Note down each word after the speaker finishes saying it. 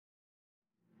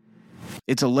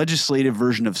It's a legislative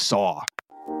version of Saw.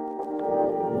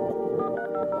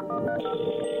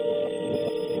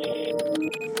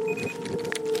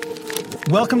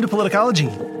 Welcome to Politicology.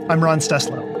 I'm Ron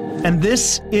Steslow, and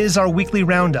this is our weekly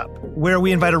roundup, where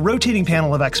we invite a rotating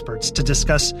panel of experts to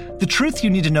discuss the truth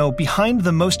you need to know behind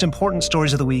the most important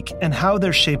stories of the week and how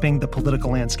they're shaping the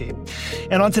political landscape.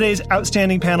 And on today's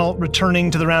outstanding panel, returning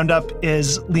to the roundup,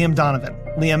 is Liam Donovan.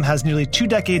 Liam has nearly 2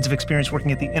 decades of experience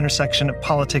working at the intersection of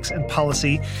politics and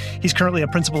policy. He's currently a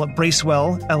principal at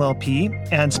Bracewell,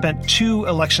 LLP, and spent 2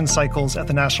 election cycles at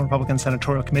the National Republican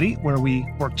Senatorial Committee, where we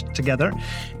worked together,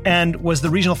 and was the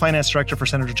regional finance director for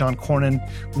Senator John Cornyn.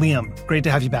 Liam, great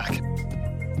to have you back.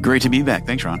 Great to be back.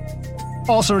 Thanks, Ron.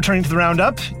 Also returning to the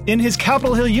roundup, in his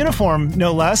Capitol Hill uniform,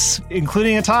 no less,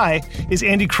 including a tie, is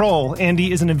Andy Kroll.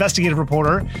 Andy is an investigative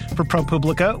reporter for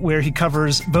ProPublica, where he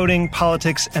covers voting,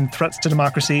 politics, and threats to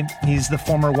democracy. He's the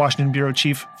former Washington bureau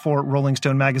chief for Rolling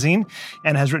Stone magazine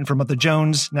and has written for Mother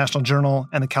Jones, National Journal,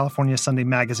 and the California Sunday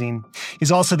Magazine.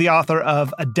 He's also the author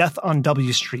of A Death on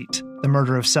W Street, The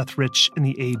Murder of Seth Rich in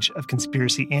the Age of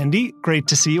Conspiracy. Andy, great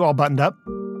to see you all buttoned up.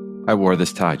 I wore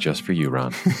this tie just for you,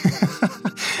 Ron.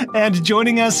 And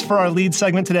joining us for our lead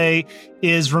segment today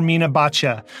is Romina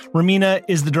Bhatia. Romina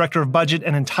is the Director of Budget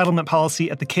and Entitlement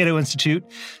Policy at the Cato Institute.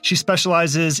 She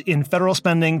specializes in federal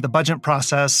spending, the budget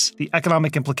process, the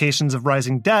economic implications of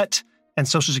rising debt, and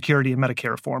Social Security and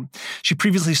Medicare reform. She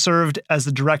previously served as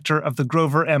the director of the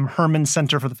Grover M. Herman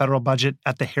Center for the Federal Budget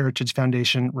at the Heritage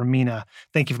Foundation. Romina,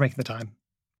 thank you for making the time.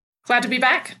 Glad to be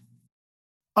back.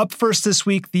 Up first this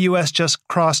week, the U.S. just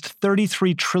crossed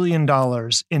 $33 trillion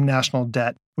in national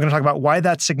debt. We're going to talk about why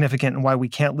that's significant and why we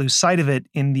can't lose sight of it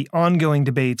in the ongoing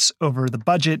debates over the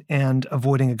budget and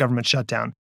avoiding a government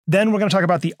shutdown. Then we're going to talk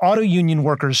about the auto union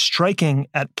workers striking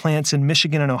at plants in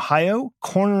Michigan and Ohio,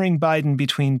 cornering Biden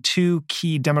between 2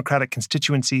 key Democratic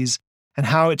constituencies, and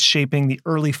how it's shaping the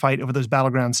early fight over those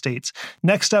battleground states.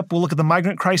 Next up, we'll look at the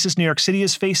migrant crisis New York City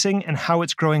is facing and how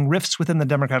it's growing rifts within the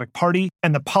Democratic Party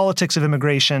and the politics of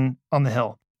immigration on the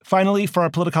Hill. Finally, for our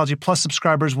Politicology Plus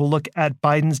subscribers, we'll look at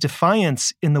Biden's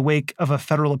defiance in the wake of a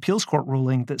federal appeals court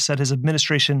ruling that said his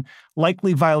administration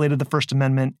likely violated the First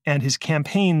Amendment and his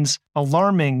campaign's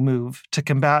alarming move to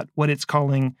combat what it's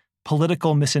calling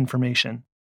political misinformation.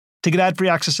 To get ad-free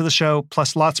access to the show,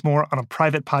 plus lots more on a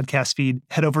private podcast feed,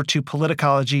 head over to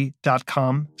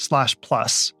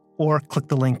politicology.com/plus or click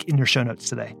the link in your show notes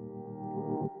today.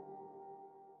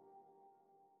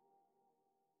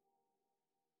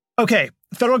 Okay,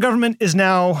 the federal government is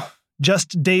now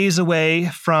just days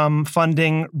away from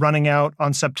funding running out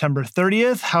on September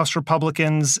 30th. House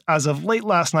Republicans, as of late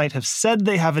last night, have said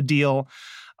they have a deal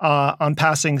on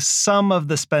passing some of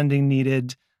the spending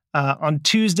needed. On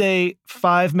Tuesday,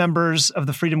 5 members of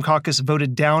the Freedom Caucus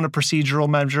voted down a procedural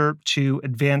measure to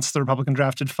advance the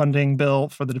Republican-drafted funding bill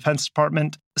for the Defense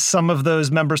Department. Some of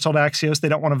those members told Axios they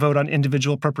don't want to vote on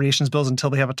individual appropriations bills until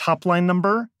they have a top-line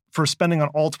number for spending on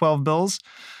all 12 bills,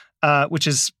 which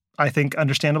is, I think,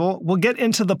 understandable. We'll get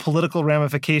into the political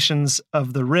ramifications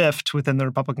of the rift within the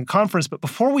Republican conference, but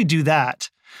before we do that,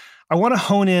 I want to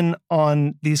hone in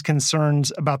on these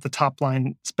concerns about the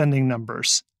top-line spending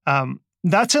numbers.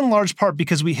 That's in large part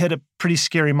because we hit a pretty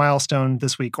scary milestone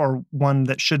this week, or one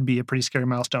that should be a pretty scary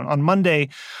milestone. On Monday,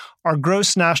 our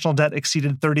gross national debt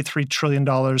exceeded $33 trillion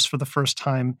for the first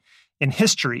time in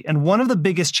history. And one of the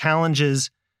biggest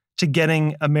challenges to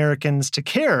getting Americans to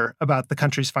care about the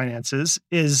country's finances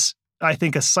is, I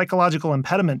think, a psychological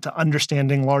impediment to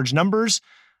understanding large numbers.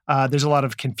 There's a lot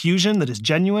of confusion that is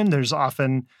genuine. There's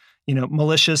often,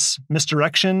 malicious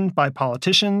misdirection by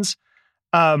politicians.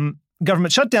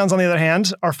 Government shutdowns, on the other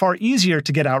hand, are far easier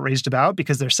to get outraged about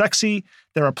because they're sexy.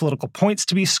 There are political points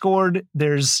to be scored.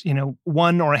 There's,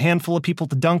 one or a handful of people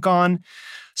to dunk on.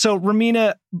 So,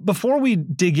 Romina, before we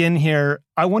dig in here,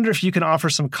 I wonder if you can offer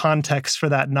some context for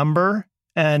that number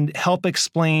and help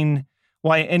explain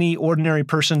why any ordinary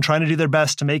person trying to do their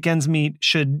best to make ends meet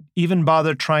should even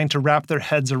bother trying to wrap their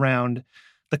heads around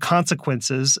the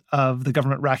consequences of the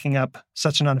government racking up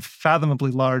such an unfathomably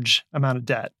large amount of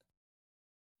debt.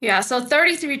 Yeah, so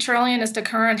 33 trillion is the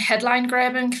current headline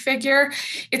grabbing figure.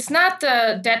 It's not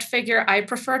the debt figure I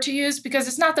prefer to use because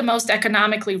it's not the most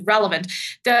economically relevant.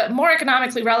 The more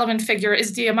economically relevant figure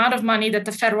is the amount of money that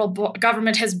the federal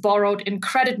government has borrowed in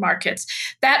credit markets.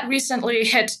 That recently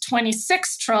hit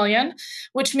 26 trillion,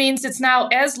 which means it's now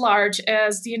as large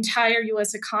as the entire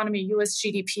U.S. economy. U.S.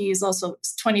 GDP is also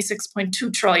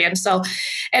 26.2 trillion. So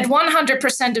at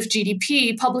 100% of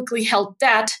GDP, publicly held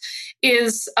debt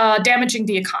is damaging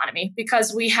the economy. economy,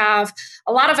 because we have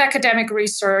a lot of academic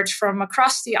research from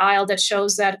across the aisle that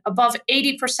shows that above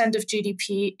 80% of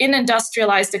GDP in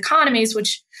industrialized economies,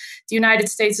 which the United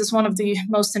States is one of the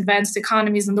most advanced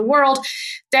economies in the world,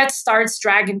 that starts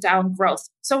dragging down growth.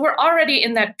 So we're already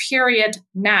in that period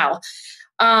now.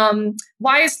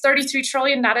 Why is 33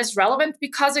 trillion not as relevant?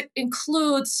 Because it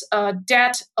includes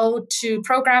debt owed to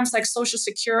programs like Social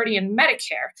Security and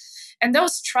Medicare. And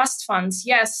those trust funds,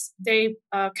 yes, they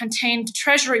contain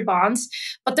treasury bonds,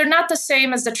 but they're not the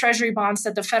same as the treasury bonds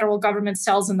that the federal government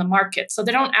sells in the market. So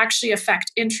they don't actually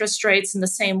affect interest rates in the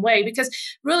same way, because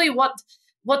really what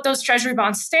those treasury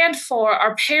bonds stand for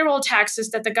are payroll taxes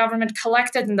that the government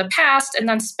collected in the past and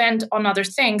then spent on other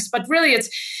things. But really, it's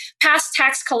past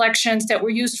tax collections that were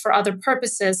used for other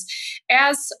purposes.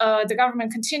 As the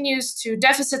government continues to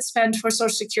deficit spend for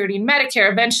Social Security and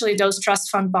Medicare, eventually those trust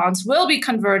fund bonds will be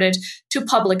converted to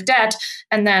public debt.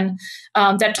 And then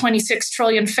that 26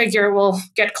 trillion figure will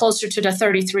get closer to the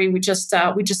 33 we just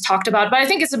talked about. But I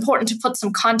think it's important to put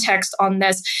some context on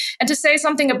this and to say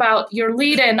something about your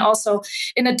lead-in also.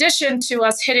 In addition to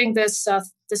us hitting this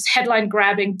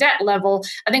headline-grabbing debt level,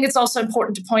 I think it's also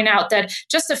important to point out that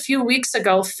just a few weeks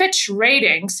ago, Fitch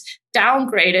Ratings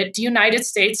downgraded the United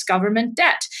States government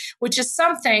debt, which is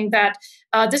something that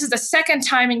this is the second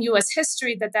time in U.S.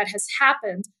 history that has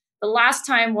happened. The last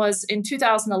time was in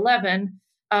 2011,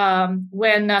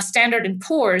 when Standard &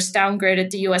 Poor's downgraded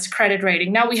the U.S. credit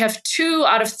rating. Now we have 2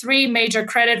 out of 3 major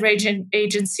credit rating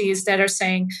agencies that are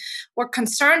saying we're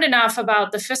concerned enough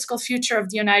about the fiscal future of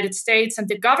the United States and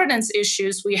the governance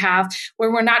issues we have, where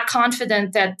we're not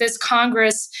confident that this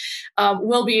Congress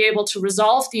will be able to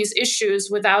resolve these issues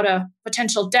without a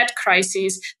potential debt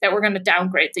crisis, that we're going to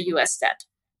downgrade the U.S. debt.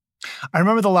 I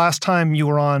remember the last time you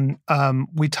were on,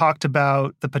 we talked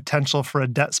about the potential for a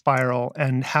debt spiral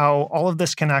and how all of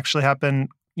this can actually happen.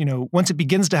 You know, once it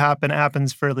begins to happen, it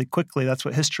happens fairly quickly. That's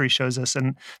what history shows us.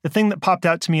 And the thing that popped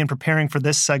out to me in preparing for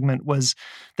this segment was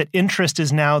that interest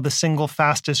is now the single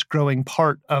fastest growing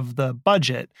part of the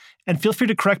budget. And feel free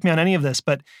to correct me on any of this,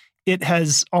 but it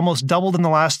has almost doubled in the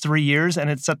last 3 years,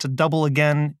 and it's set to double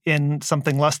again in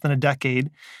something less than a decade.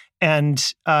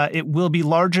 And it will be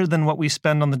larger than what we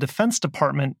spend on the Defense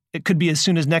Department. It could be as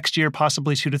soon as next year,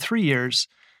 possibly 2 to 3 years.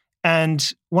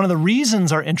 And one of the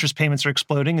reasons our interest payments are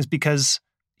exploding is because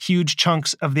huge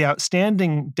chunks of the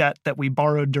outstanding debt that we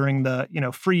borrowed during the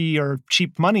free or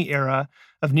cheap money era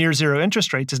of near zero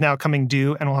interest rates is now coming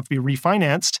due and will have to be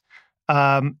refinanced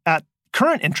at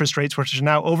current interest rates, which are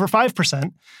now over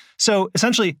 5%. So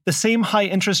essentially, the same high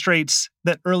interest rates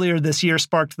that earlier this year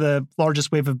sparked the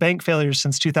largest wave of bank failures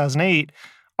since 2008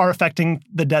 are affecting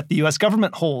the debt the U.S.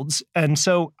 government holds. And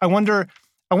so I wanted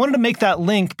to make that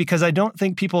link because I don't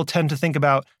think people tend to think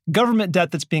about government debt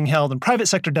that's being held and private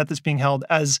sector debt that's being held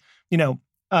as,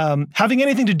 having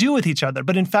anything to do with each other.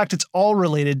 But in fact, it's all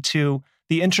related to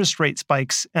the interest rate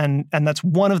spikes, and that's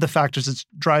one of the factors that's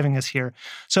driving us here.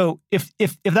 So if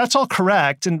that's all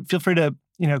correct, and feel free to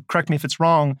correct me if it's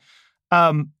wrong,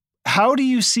 how do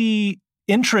you see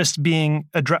interest being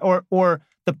addressed, or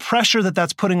the pressure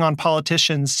that's putting on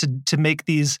politicians to make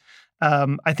these,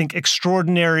 I think,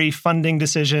 extraordinary funding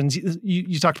decisions?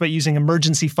 You talked about using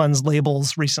emergency funds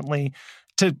labels recently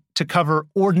to cover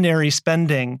ordinary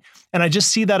spending, and I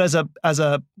just see that as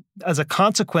a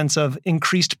consequence of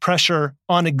increased pressure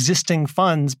on existing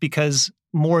funds because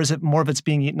more of it's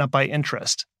being eaten up by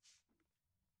interest.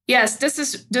 Yes, this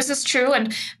is true.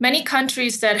 And many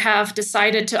countries that have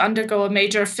decided to undergo a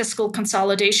major fiscal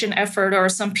consolidation effort or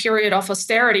some period of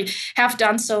austerity have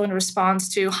done so in response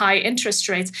to high interest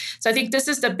rates. So I think this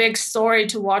is the big story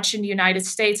to watch in the United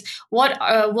States. What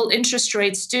will interest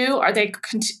rates do?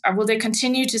 Will they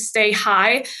continue to stay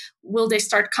high? Will they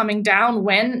start coming down?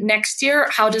 When? Next year?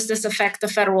 How does this affect the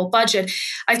federal budget?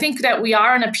 I think that we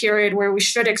are in a period where we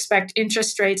should expect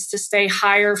interest rates to stay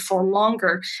higher for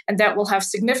longer, and that will have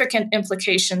significant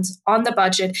implications on the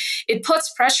budget. It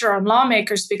puts pressure on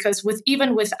lawmakers because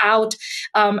even without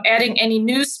adding any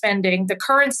new spending, the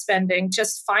current spending,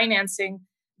 just financing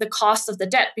the cost of the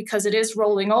debt, because it is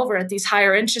rolling over at these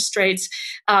higher interest rates,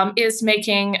 is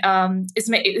eating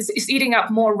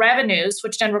up more revenues,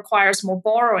 which then requires more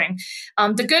borrowing.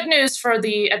 The good news for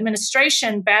the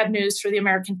administration, bad news for the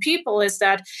American people, is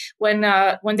that when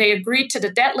they agreed to the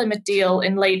debt limit deal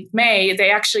in late May, they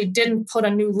actually didn't put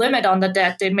a new limit on the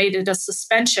debt. They made it a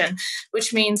suspension,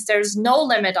 which means there's no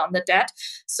limit on the debt.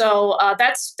 So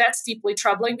that's deeply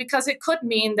troubling, because it could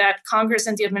mean that Congress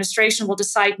and the administration will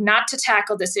decide not to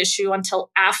tackle this issue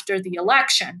until after the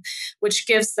election, which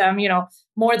gives them,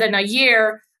 more than a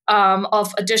year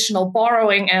of additional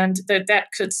borrowing, and that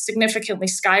could significantly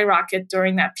skyrocket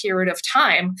during that period of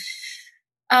time.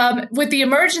 With the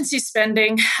emergency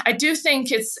spending, I do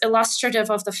think it's illustrative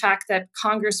of the fact that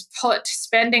Congress put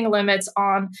spending limits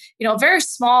on, a very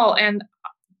small and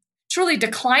truly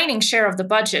declining share of the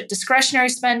budget, discretionary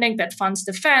spending that funds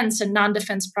defense and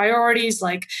non-defense priorities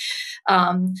like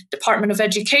Department of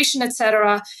Education, et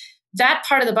cetera. That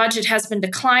part of the budget has been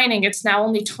declining. It's now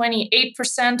only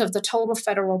 28% of the total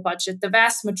federal budget. The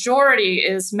vast majority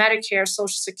is Medicare, Social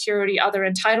Security, other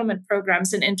entitlement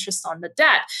programs, and interest on the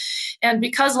debt. And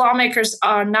because lawmakers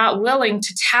are not willing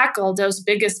to tackle those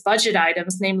biggest budget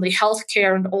items, namely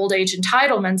healthcare and old age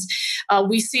entitlements,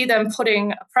 we see them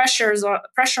putting pressure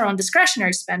on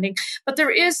discretionary spending. But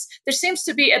there seems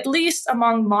to be, at least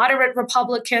among moderate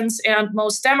Republicans and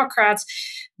most Democrats,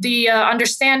 the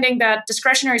understanding that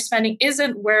discretionary spending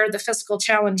isn't where the fiscal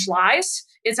challenge lies.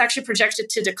 It's actually projected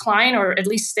to decline or at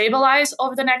least stabilize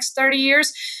over the next 30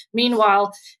 years.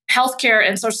 Meanwhile, healthcare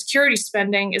and Social Security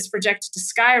spending is projected to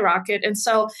skyrocket. And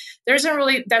so there isn't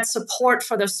really that support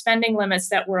for those spending limits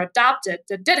that were adopted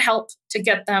that did help to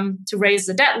get them to raise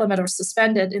the debt limit or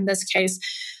suspend it in this case,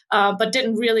 but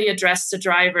didn't really address the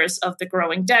drivers of the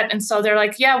growing debt. And so they're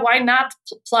like, yeah, why not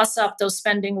plus up those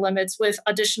spending limits with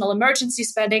additional emergency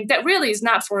spending that really is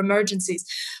not for emergencies?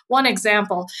 One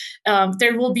example,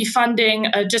 there will be funding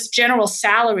just general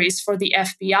salaries for the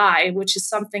FBI, which is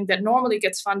something that normally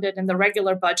gets funded in the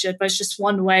regular budget, but it's just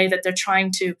one way that they're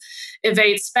trying to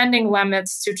evade spending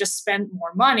limits to just spend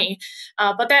more money.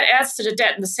 But that adds to the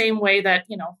debt in the same way that,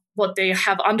 what they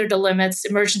have under the limits,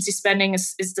 emergency spending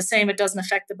is the same. It doesn't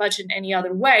affect the budget in any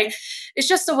other way. It's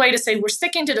just a way to say we're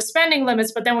sticking to the spending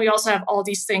limits, but then we also have all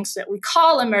these things that we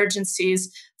call emergencies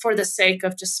for the sake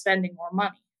of just spending more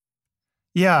money.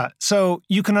 Yeah, so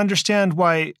you can understand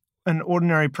why an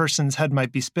ordinary person's head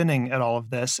might be spinning at all of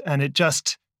this, and it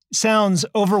just sounds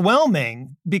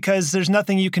overwhelming because there's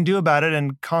nothing you can do about it,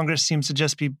 and Congress seems to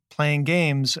just be playing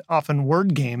games, often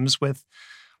word games, with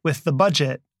the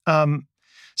budget.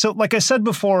 So like I said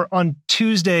before, on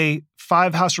Tuesday,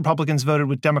 5 House Republicans voted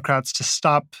with Democrats to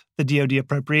stop the DoD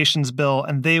appropriations bill,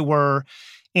 and they were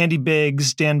Andy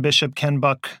Biggs, Dan Bishop, Ken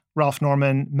Buck, Ralph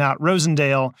Norman, Matt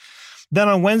Rosendale. Then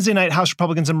on Wednesday night, House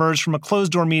Republicans emerged from a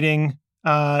closed-door meeting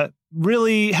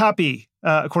really happy,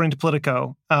 according to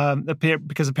Politico,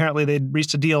 because apparently they'd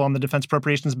reached a deal on the defense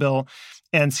appropriations bill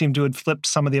and seemed to have flipped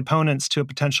some of the opponents to a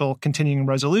potential continuing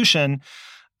resolution.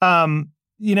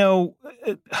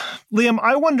 Liam,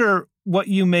 I wonder what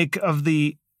you make of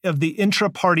the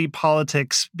intra-party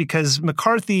politics, because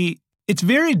McCarthy, it's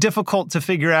very difficult to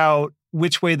figure out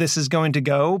which way this is going to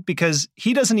go because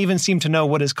he doesn't even seem to know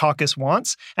what his caucus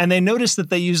wants. And they notice that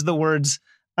they use the words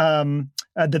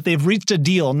that they've reached a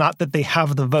deal, not that they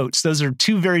have the votes. Those are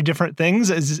two very different things,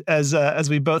 as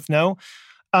we both know.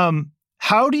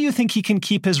 How do you think he can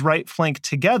keep his right flank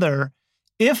together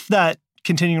if that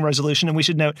continuing resolution, and we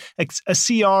should note a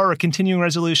CR, a continuing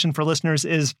resolution for listeners,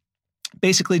 is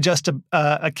basically just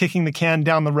a kicking the can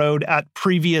down the road at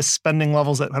previous spending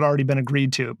levels that had already been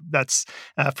agreed to. That's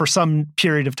for some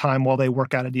period of time while they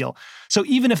work out a deal. So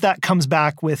even if that comes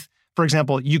back with, for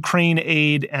example, Ukraine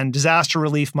aid and disaster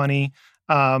relief money,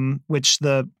 which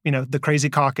the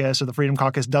Crazy Caucus or the Freedom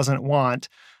Caucus doesn't want,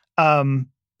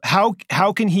 how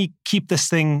can he keep this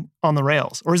thing on the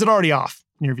rails? Or is it already off,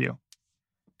 in your view?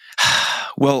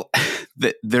 Well,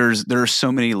 there are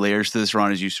so many layers to this,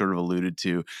 Ron, as you sort of alluded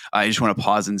to. I just want to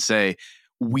pause and say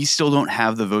we still don't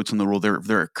have the votes on the rule.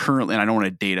 They're currently, and I don't want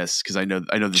to date us because I know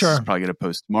this Sure. is probably going to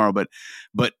post tomorrow, but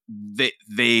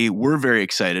they were very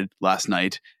excited last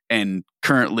night, and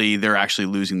currently they're actually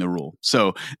losing the rule.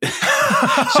 So this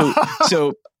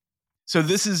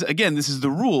is the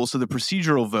rule. So the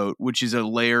procedural vote, which is a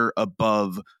layer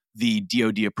above the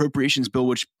DoD appropriations bill,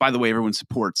 which, by the way, everyone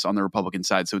supports on the Republican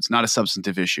side. So it's not a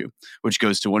substantive issue, which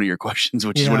goes to one of your questions,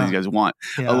 which is what these guys want.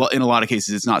 Yeah. In a lot of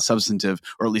cases, it's not substantive,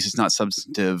 or at least it's not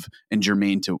substantive and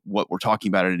germane to what we're talking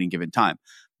about at any given time.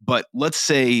 But let's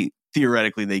say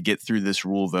theoretically they get through this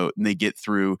rule vote and they get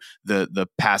through the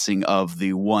passing of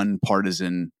the one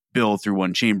partisan bill through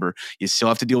one chamber. You still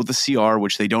have to deal with the CR,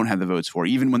 which they don't have the votes for.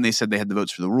 Even when they said they had the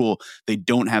votes for the rule, they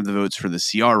don't have the votes for the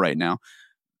CR right now.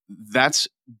 That's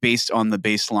based on the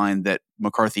baseline that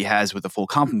McCarthy has with a full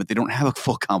complement. They don't have a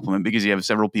full complement because you have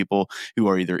several people who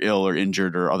are either ill or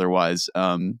injured or otherwise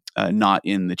not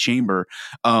in the chamber.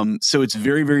 So it's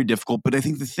very, very difficult. But I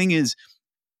think the thing is,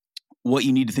 what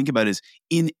you need to think about is,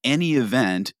 in any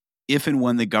event, if and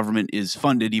when the government is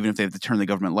funded, even if they have to turn the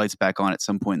government lights back on at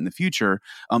some point in the future,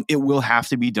 it will have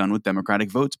to be done with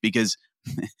Democratic votes because,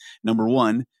 number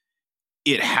one,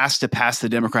 it has to pass the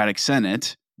Democratic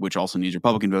Senate, which also needs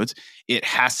Republican votes, it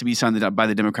has to be signed by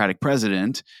the Democratic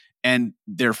president. And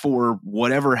therefore,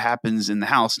 whatever happens in the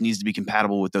House needs to be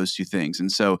compatible with those two things.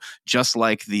 And so just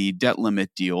like the debt limit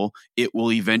deal, it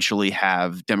will eventually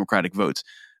have Democratic votes.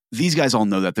 These guys all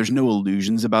know that. There's no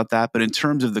illusions about that. But in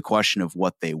terms of the question of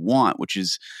what they want, which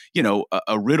is,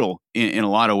 a riddle in a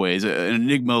lot of ways, an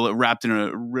enigma wrapped in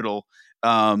a riddle,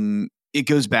 it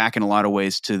goes back in a lot of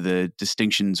ways to the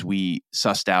distinctions we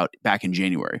sussed out back in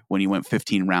January when he went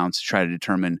 15 rounds to try to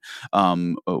determine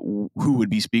who would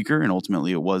be speaker. And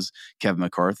ultimately it was Kevin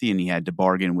McCarthy, and he had to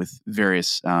bargain with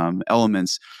various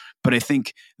elements. But I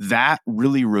think that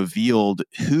really revealed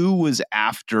who was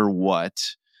after what,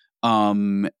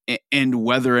 and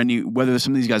whether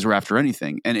some of these guys were after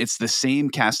anything. And it's the same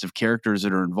cast of characters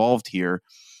that are involved here.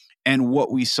 And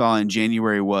what we saw in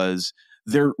January was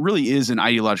there really is an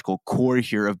ideological core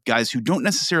here of guys who don't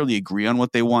necessarily agree on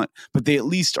what they want, but they at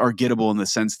least are gettable in the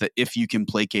sense that if you can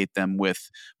placate them with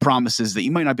promises that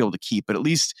you might not be able to keep, but at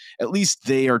least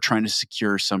they are trying to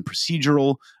secure some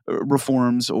procedural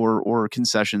reforms or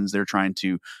concessions. They're trying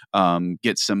to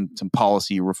get some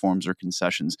policy reforms or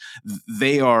concessions.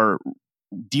 They are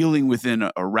dealing within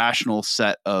a rational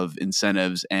set of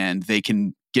incentives, and they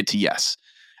can get to yes.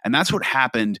 And that's what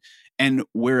happened. And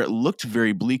where it looked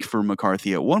very bleak for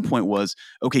McCarthy at one point was,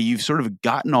 okay, you've sort of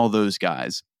gotten all those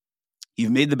guys.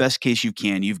 You've made the best case you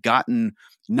can. You've gotten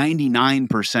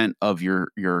 99% of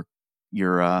your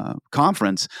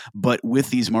conference, but with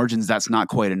these margins, that's not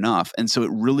quite enough. And so it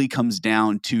really comes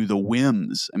down to the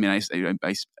whims. I mean,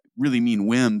 I really mean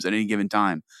whims at any given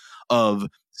time of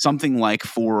something like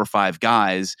 4 or 5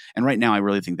 guys. And right now, I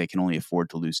really think they can only afford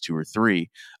to lose 2 or 3.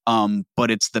 But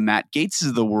it's the Matt Gaetzes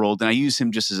of the world. And I use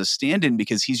him just as a stand-in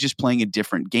because he's just playing a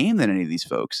different game than any of these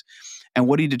folks. And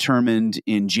what he determined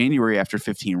in January after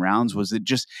 15 rounds was that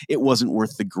it wasn't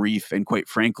worth the grief. And quite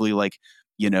frankly,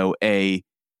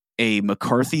 a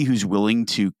McCarthy who's willing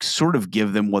to sort of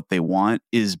give them what they want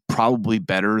is probably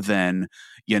better than,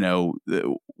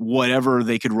 whatever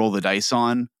they could roll the dice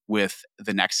on with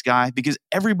the next guy, because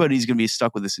everybody's going to be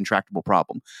stuck with this intractable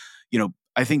problem.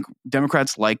 I think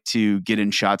Democrats like to get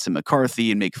in shots at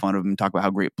McCarthy and make fun of him and talk about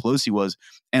how great Pelosi was.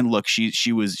 And look, she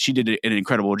did an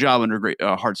incredible job under great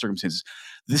hard circumstances.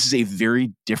 This is a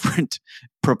very different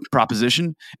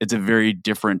proposition. It's a very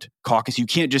different caucus. You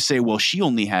can't just say, well, she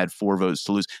only had 4 votes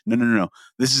to lose. No.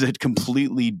 This is a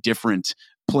completely different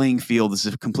playing field. This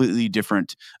is a completely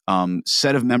different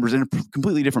set of members and a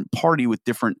completely different party with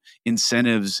different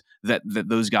incentives that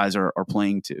those guys are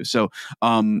playing to. So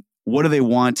what do they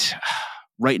want?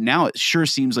 Right now, it sure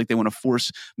seems like they want to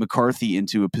force McCarthy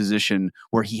into a position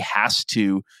where he has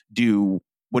to do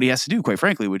what he has to do, quite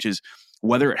frankly, which is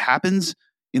whether it happens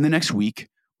in the next week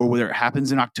or whether it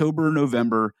happens in October or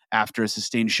November after a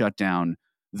sustained shutdown,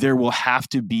 there will have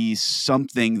to be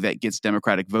something that gets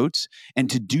Democratic votes. And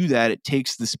to do that, it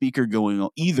takes the speaker going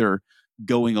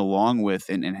along with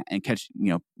and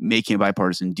making a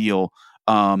bipartisan deal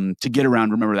to get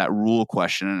around, remember, that rule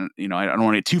question. And, I don't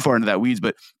want to get too far into that weeds,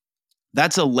 but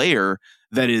that's a layer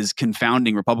that is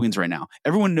confounding Republicans right now.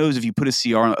 Everyone knows if you put a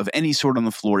CR of any sort on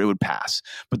the floor, it would pass.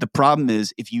 But the problem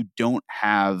is if you don't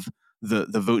have the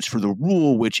votes for the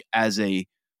rule, which as a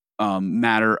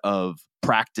matter of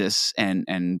practice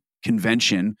and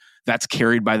convention, that's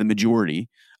carried by the majority.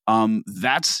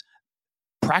 That's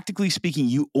practically speaking,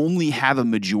 you only have a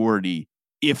majority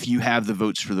if you have the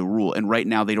votes for the rule. And right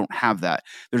now they don't have that.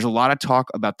 There's a lot of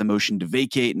talk about the motion to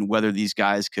vacate and whether these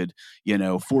guys could,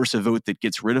 force a vote that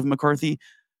gets rid of McCarthy.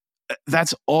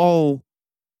 That's all,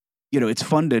 it's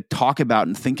fun to talk about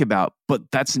and think about, but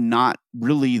that's not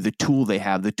really the tool they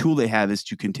have. The tool they have is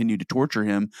to continue to torture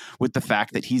him with the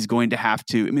fact that he's going to have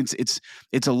to,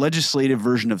 it's a legislative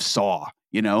version of Saw.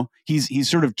 He's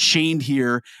sort of chained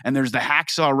here, and there's the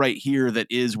hacksaw right here that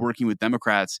is working with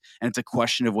Democrats, and it's a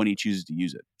question of when he chooses to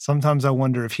use it. Sometimes I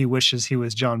wonder if he wishes he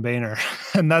was John Boehner,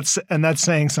 and that's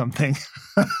saying something.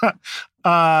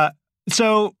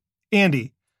 So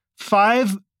Andy,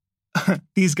 5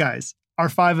 these guys are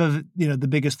 5 of the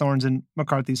biggest thorns in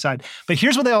McCarthy's side. But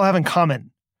here's what they all have in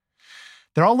common: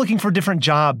 they're all looking for different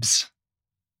jobs.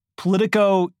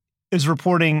 Politico is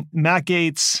reporting Matt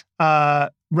Gaetz,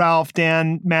 Ralph,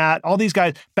 Dan, Matt, all these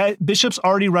guys. Bishop's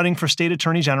already running for state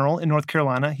attorney general in North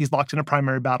Carolina. He's locked in a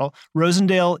primary battle.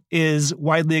 Rosendale is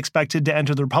widely expected to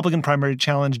enter the Republican primary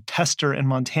challenge Tester in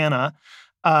Montana.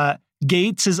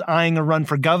 Gaetz is eyeing a run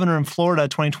for governor in Florida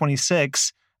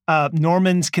 2026.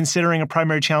 Norman's considering a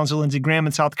primary challenge to Lindsey Graham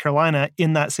in South Carolina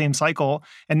in that same cycle.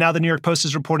 And now the New York Post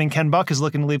is reporting Ken Buck is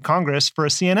looking to leave Congress for a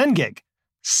CNN gig.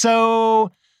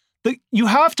 So you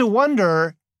have to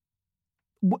wonder,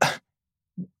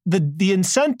 the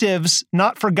incentives,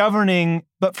 not for governing,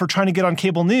 but for trying to get on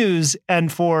cable news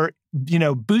and for,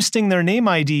 boosting their name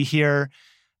ID here,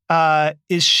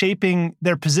 is shaping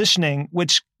their positioning,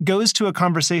 which goes to a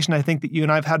conversation I think that you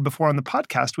and I've had before on the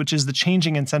podcast, which is the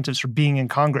changing incentives for being in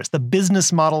Congress. The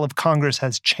business model of Congress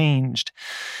has changed.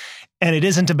 And it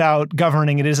isn't about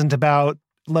governing. It isn't about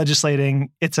legislating.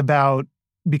 It's about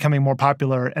becoming more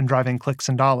popular and driving clicks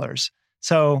and dollars.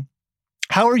 So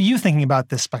how are you thinking about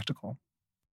this spectacle?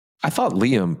 I thought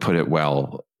Liam put it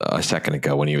well a second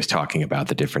ago when he was talking about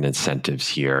the different incentives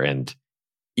here, and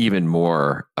even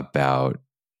more about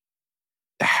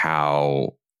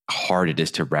how hard it is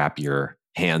to wrap your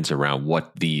hands around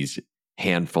what these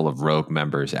handful of rogue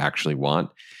members actually want.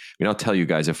 I mean, I'll tell you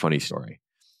guys a funny story.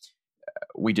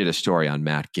 We did a story on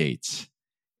Matt Gaetz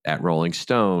at Rolling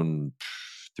Stone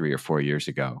 3 or 4 years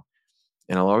ago.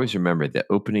 And I'll always remember the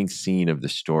opening scene of the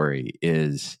story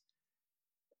is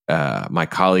my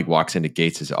colleague walks into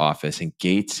Gaetz's office, and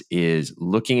Gaetz is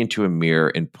looking into a mirror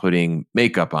and putting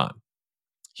makeup on.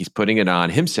 He's putting it on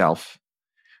himself,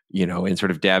 and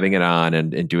sort of dabbing it on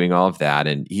and doing all of that.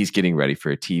 And he's getting ready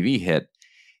for a TV hit.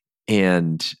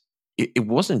 And it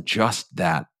wasn't just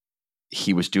that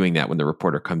he was doing that when the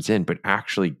reporter comes in, but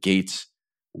actually Gaetz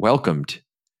welcomed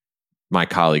my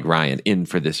colleague Ryan in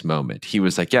for this moment. He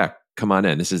was like, yeah, come on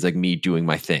in. This is like me doing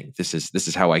my thing. This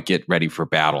is how I get ready for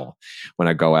battle when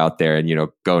I go out there and,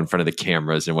 go in front of the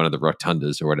cameras in one of the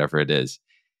rotundas or whatever it is.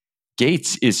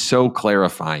 Gaetz is so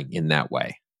clarifying in that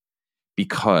way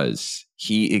because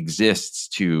he exists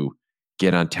to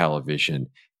get on television,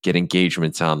 get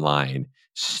engagements online,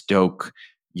 stoke,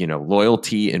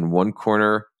 loyalty in one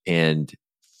corner and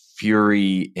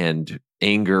fury and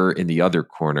anger in the other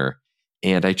corner.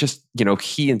 And I just,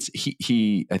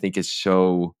 he I think is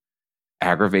so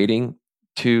aggravating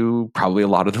to probably a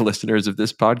lot of the listeners of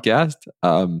this podcast.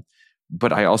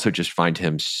 But I also just find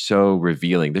him so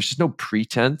revealing. There's just no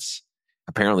pretense.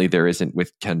 Apparently there isn't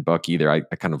with Ken Buck either. I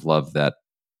kind of love that,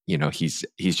 he's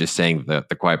just saying the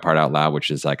quiet part out loud,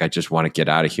 which is like, I just want to get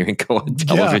out of here and go on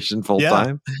television full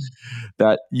time.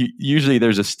 That usually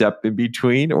there's a step in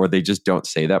between, or they just don't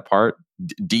say that part.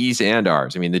 D's and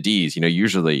R's. I mean, the D's,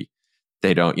 usually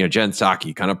they don't, Jen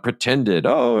Psaki kind of pretended,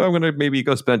 oh, I'm going to maybe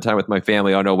go spend time with my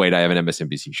family. Oh, no, wait, I have an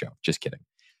MSNBC show. Just kidding.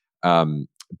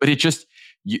 But it just,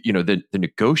 the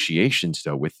negotiations,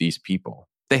 though, with these people,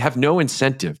 they have no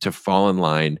incentive to fall in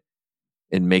line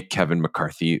and make Kevin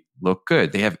McCarthy look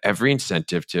good. They have every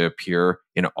incentive to appear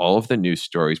in all of the news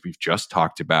stories we've just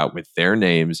talked about with their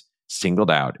names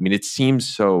singled out. I mean, it seems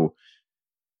so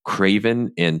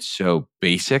craven and so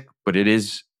basic, but it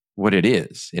is what it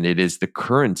is. And it is the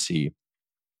currency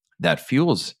that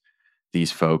fuels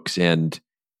these folks. And,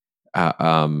 I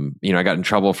got in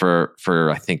trouble for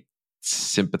I think,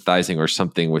 sympathizing or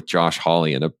something with Josh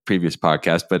Hawley in a previous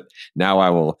podcast, but now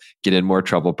I will get in more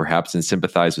trouble perhaps and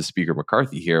sympathize with Speaker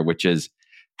McCarthy here, which is,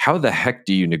 how the heck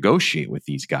do you negotiate with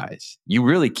these guys? You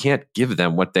really can't give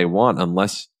them what they want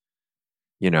unless,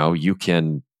 you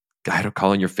can, I don't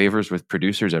call in your favors with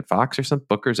producers at Fox or some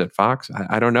bookers at Fox.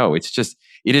 I don't know. It's just,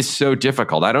 it is so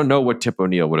difficult. I don't know what Tip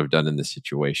O'Neill would have done in this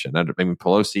situation. I mean,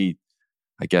 Pelosi,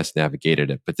 I guess, navigated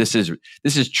it, but this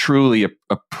is truly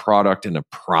a product and a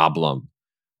problem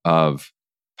of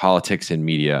politics and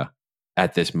media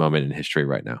at this moment in history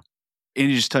right now. And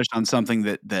you just touched on something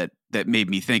that made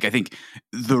me think. I think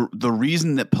the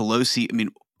reason that Pelosi, I mean,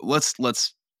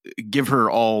 let's give her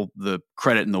all the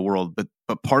credit in the world, but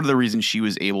part of the reason she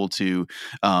was able to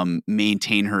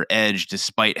maintain her edge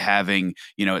despite having,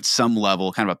 at some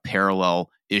level kind of a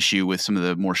parallel issue with some of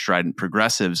the more strident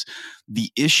progressives, the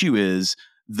issue is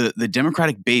the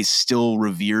Democratic base still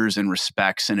reveres and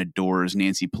respects and adores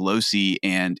Nancy Pelosi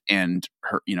and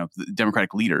her, the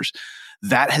Democratic leaders.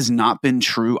 That has not been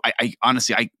true. I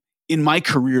honestly, in my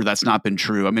career, that's not been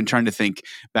true. I've been trying to think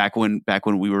back when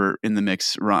we were in the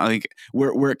mix. I think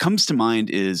where it comes to mind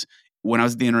is when I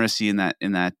was at the NRSC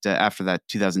in that after that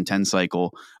 2010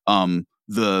 cycle,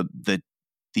 the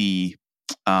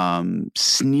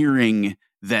sneering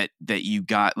that you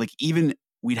got, like, even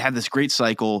we'd had this great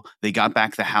cycle. They got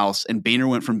back the House, and Boehner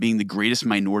went from being the greatest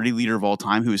minority leader of all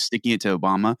time, who was sticking it to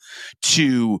Obama,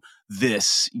 to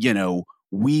this,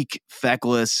 weak,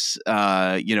 feckless.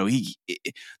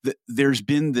 There's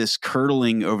been this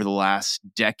curdling over the last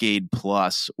decade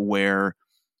plus where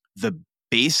the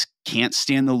base can't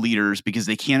stand the leaders because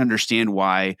they can't understand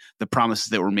why the promises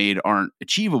that were made aren't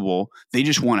achievable. They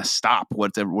just want to stop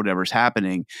whatever's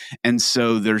happening. And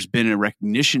so there's been a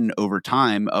recognition over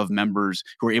time of members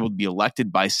who are able to be elected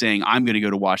by saying, I'm going to go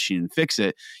to Washington and fix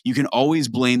it. You can always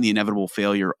blame the inevitable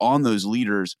failure on those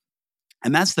leaders.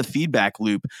 And that's the feedback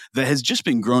loop that has just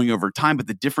been growing over time. But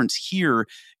the difference here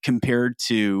compared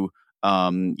to,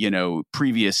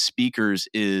 previous speakers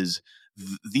is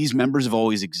these members have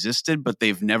always existed, but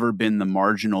they've never been the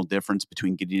marginal difference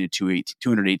between getting to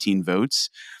 218 votes.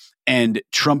 And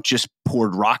Trump just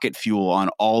poured rocket fuel on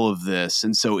all of this.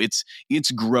 And so it's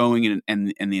growing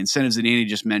and the incentives that Andy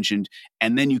just mentioned.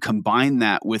 And then you combine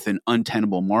that with an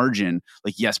untenable margin.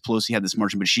 Like, yes, Pelosi had this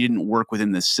margin, but she didn't work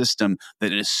within this system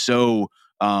that is so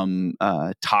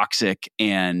toxic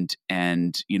and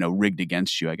rigged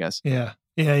against you, I guess. Yeah.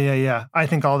 I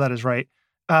think all that is right.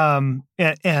 And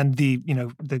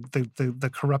the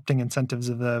corrupting incentives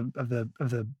of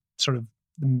the sort of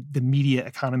the media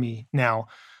economy now.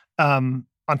 On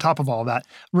top of all that,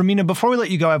 Romina, before we let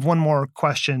you go, I have one more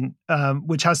question,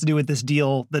 which has to do with this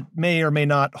deal that may or may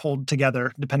not hold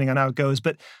together, depending on how it goes.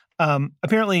 But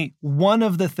apparently, one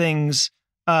of the things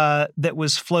that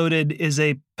was floated is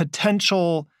a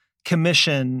potential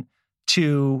commission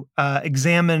to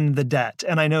examine the debt.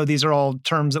 And I know these are all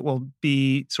terms that will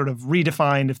be sort of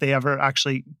redefined if they ever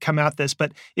actually come at this.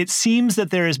 But it seems that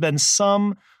there has been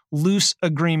some loose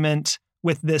agreement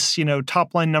with this,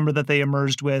 top line number that they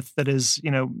emerged with that is,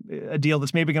 a deal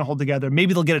that's maybe going to hold together.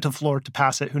 Maybe they'll get it to the floor to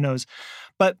pass it. Who knows?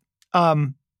 But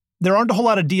there aren't a whole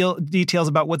lot of details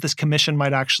about what this commission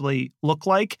might actually look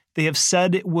like. They have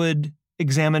said it would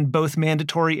examine both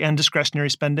mandatory and discretionary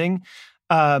spending.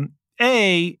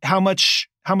 How much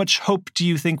hope do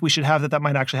you think we should have that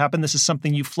might actually happen? This is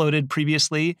something you floated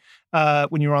previously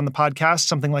when you were on the podcast,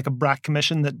 something like a BRAC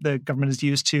commission that the government has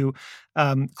used to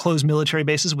close military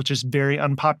bases, which is very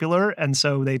unpopular. And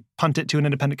so they punt it to an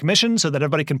independent commission so that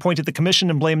everybody can point at the commission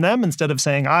and blame them instead of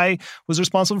saying, I was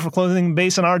responsible for closing a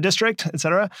base in our district, et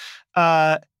cetera.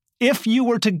 If you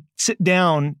were to sit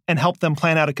down and help them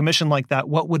plan out a commission like that,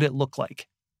 what would it look like?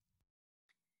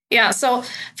 Yeah, so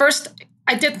first,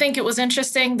 I did think it was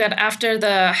interesting that after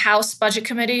the House Budget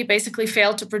Committee basically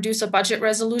failed to produce a budget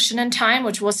resolution in time,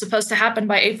 which was supposed to happen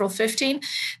by April 15,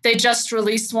 they just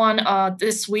released one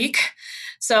this week.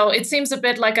 So it seems a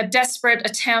bit like a desperate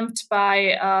attempt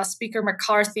by Speaker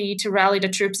McCarthy to rally the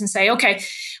troops and say, okay,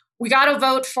 we got to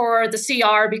vote for the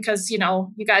CR because, you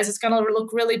guys, it's going to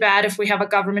look really bad if we have a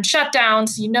government shutdown.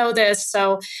 So this.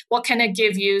 So what can it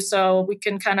give you? So we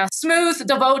can kind of smooth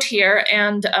the vote here.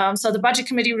 And so the Budget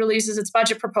Committee releases its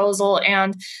budget proposal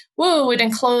and it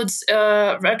includes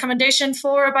a recommendation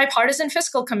for a bipartisan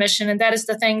fiscal commission. And that is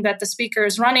the thing that the speaker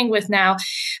is running with now.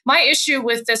 My issue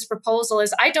with this proposal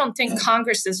is I don't think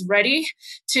Congress is ready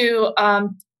to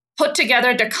put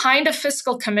together the kind of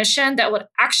fiscal commission that would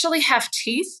actually have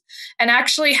teeth and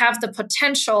actually have the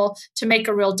potential to make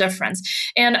a real difference.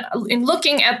 And in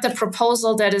looking at the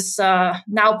proposal that is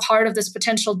now part of this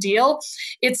potential deal,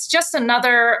 it's just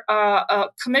another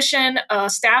commission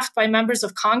staffed by members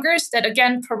of Congress that,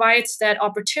 again, provides that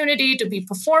opportunity to be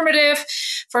performative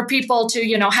for people to,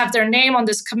 have their name on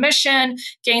this commission,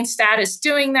 gain status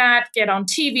doing that, get on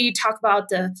TV, talk about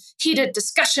the heated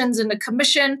discussions in the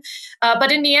commission.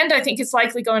 But in the end, I think it's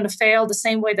likely going to fail the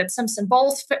same way that Simpson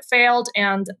Bowles failed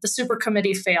and the super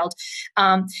committee failed.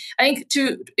 I think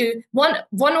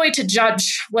one way to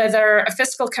judge whether a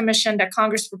fiscal commission that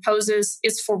Congress proposes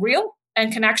is for real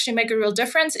and can actually make a real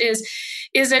difference is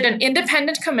it an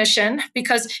independent commission?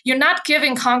 Because you're not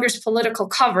giving Congress political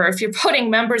cover if you're putting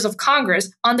members of Congress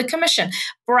on the commission.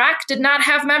 BRAC did not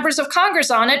have members of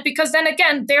Congress on it because then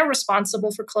again, they're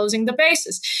responsible for closing the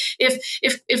bases.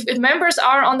 If members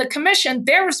are on the commission,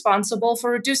 they're responsible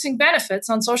for reducing benefits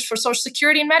for Social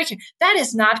Security and Medicare. That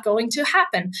is not going to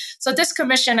happen. So this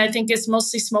commission, I think, is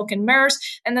mostly smoke and mirrors.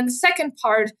 And then the second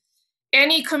part,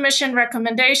 any commission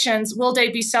recommendations, will they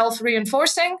be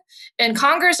self-reinforcing in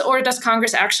Congress, or does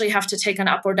Congress actually have to take an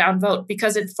up or down vote?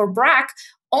 Because for BRAC,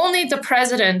 only the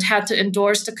president had to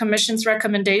endorse the commission's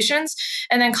recommendations.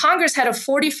 And then Congress had a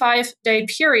 45-day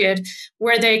period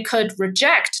where they could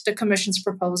reject the commission's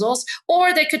proposals,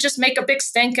 or they could just make a big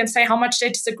stink and say how much they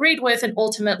disagreed with and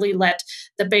ultimately let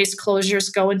the base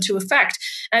closures go into effect.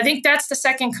 And I think that's the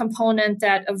second component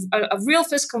that a real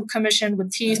fiscal commission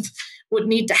with teeth would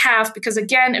need to have, because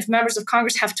again, if members of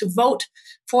Congress have to vote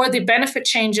for the benefit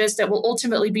changes that will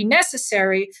ultimately be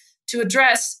necessary to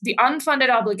address the unfunded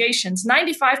obligations,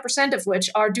 95% of which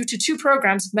are due to two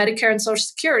programs, Medicare and Social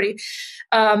Security,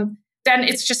 then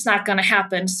it's just not going to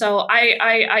happen. So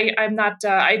I'm not.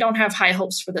 I don't have high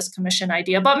hopes for this commission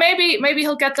idea. But maybe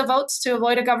he'll get the votes to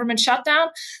avoid a government shutdown.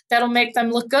 That'll make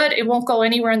them look good. It won't go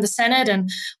anywhere in the Senate, and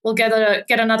we'll get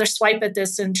another swipe at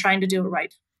this and trying to do it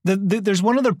right. There's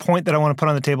one other point that I want to put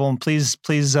on the table, and please,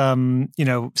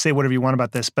 say whatever you want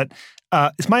about this. But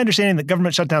it's my understanding that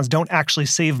government shutdowns don't actually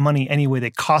save money anyway.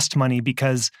 They cost money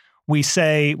because we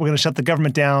say we're going to shut the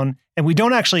government down, and we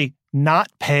don't actually not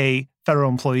pay federal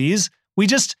employees. We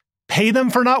just pay them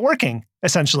for not working,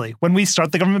 essentially, when we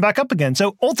start the government back up again.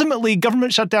 So ultimately,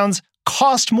 government shutdowns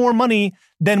cost more money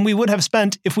than we would have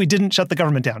spent if we didn't shut the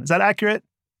government down. Is that accurate?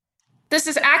 This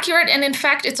is accurate. And in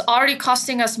fact, it's already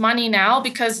costing us money now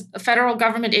because federal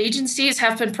government agencies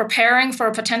have been preparing for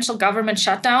a potential government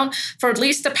shutdown for at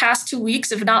least the past 2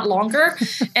 weeks, if not longer.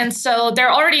 And so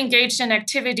they're already engaged in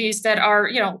activities that are,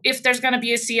 if there's going to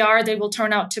be a CR, they will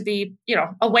turn out to be,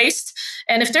 a waste.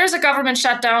 And if there's a government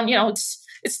shutdown,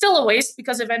 it's still a waste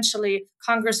because eventually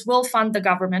Congress will fund the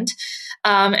government.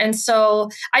 And so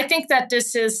I think that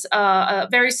this is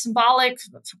very symbolic,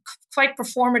 quite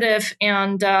performative.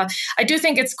 And I do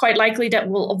think it's quite likely that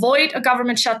we'll avoid a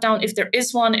government shutdown. If there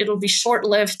is one, it'll be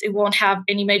short-lived. It won't have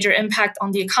any major impact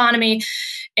on the economy.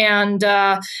 And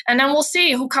then we'll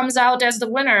see who comes out as the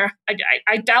winner.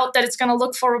 I doubt that it's going to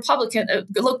look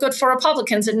good for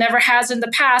Republicans. It never has in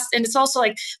the past. And it's also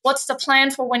like, what's the plan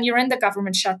for when you're in the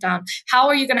government shutdown? How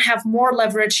are you going to have more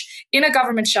leverage in a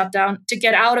government shutdown to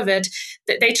get out of it?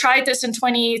 They tried this in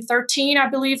 2013, I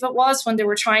believe it was, when they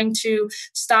were trying to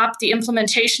stop the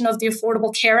implementation of the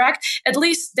Affordable Care Act. At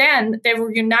least then they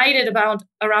were united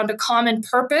around a common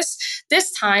purpose.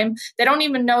 This time, they don't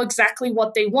even know exactly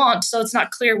what they want. So it's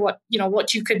not clear what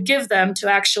you could give them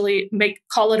to actually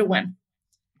call it a win.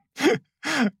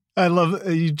 I love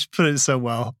you put it so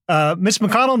well. Mitch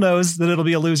McConnell knows that it'll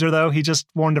be a loser, though. He just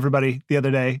warned everybody the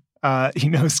other day. He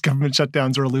knows government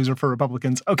shutdowns are a loser for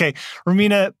Republicans. Okay,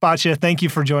 Romina Bhatia, thank you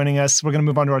for joining us. We're going to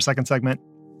move on to our second segment.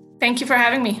 Thank you for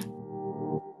having me.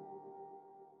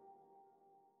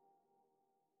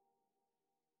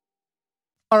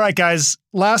 All right, guys.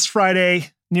 Last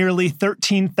Friday, nearly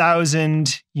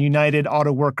 13,000 United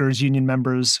Auto Workers union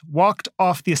members walked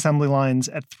off the assembly lines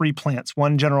at 3 plants,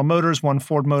 one General Motors, one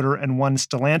Ford Motor, and one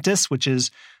Stellantis, which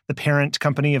is the parent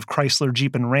company of Chrysler,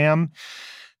 Jeep, and Ram.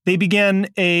 They began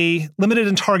a limited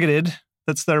and targeted,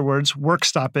 that's their words, work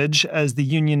stoppage as the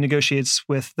union negotiates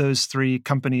with those 3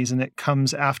 companies, and it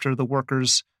comes after the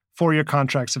workers' 4-year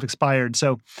contracts have expired.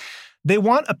 So they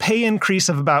want a pay increase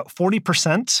of about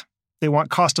 40%. They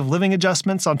want cost of living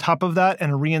adjustments on top of that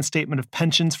and a reinstatement of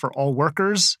pensions for all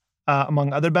workers,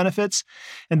 among other benefits.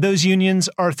 And those unions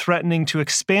are threatening to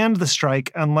expand the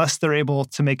strike unless they're able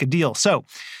to make a deal. So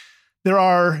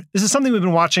this is something we've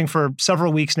been watching for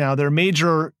several weeks now. There are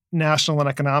major national and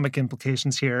economic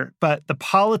implications here, but the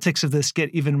politics of this get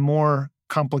even more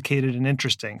complicated and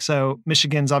interesting. So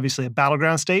Michigan's obviously a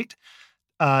battleground state.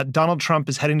 Donald Trump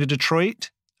is heading to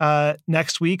Detroit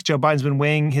next week. Joe Biden's been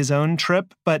weighing his own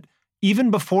trip, but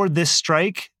even before this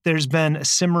strike, there's been a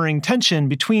simmering tension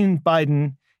between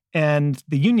Biden and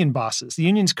the union bosses. The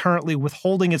union's currently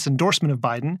withholding its endorsement of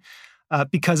Biden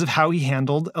because of how he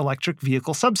handled electric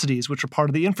vehicle subsidies, which are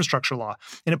part of the infrastructure law.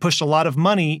 And it pushed a lot of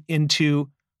money into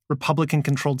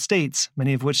Republican-controlled states,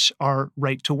 many of which are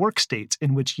right-to-work states,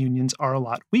 in which unions are a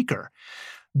lot weaker.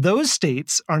 Those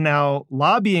states are now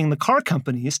lobbying the car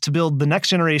companies to build the next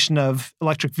generation of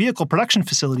electric vehicle production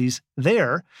facilities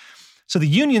there. So the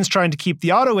union's trying to keep the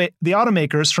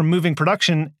automakers from moving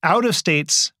production out of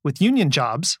states with union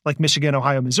jobs like Michigan,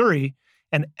 Ohio, Missouri,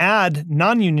 and add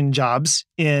non-union jobs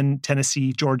in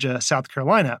Tennessee, Georgia, South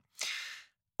Carolina.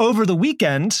 Over the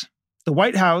weekend, the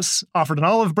White House offered an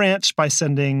olive branch by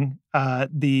sending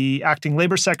the acting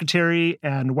labor secretary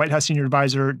and White House senior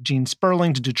advisor Gene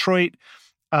Sperling to Detroit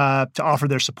to offer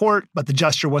their support, but the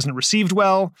gesture wasn't received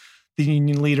well. The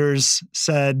union leaders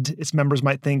said its members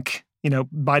might think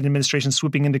Biden administration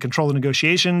swooping in to control the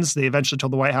negotiations. They eventually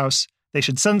told the White House they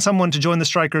should send someone to join the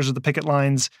strikers or the picket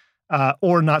lines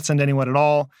or not send anyone at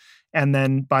all. And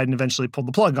then Biden eventually pulled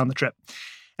the plug on the trip.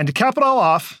 And to cap it all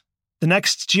off, the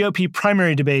next GOP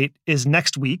primary debate is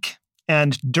next week.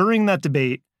 And during that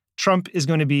debate, Trump is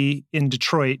going to be in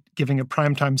Detroit giving a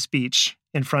primetime speech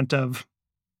in front of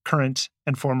current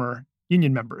and former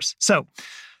union members. So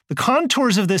the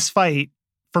contours of this fight,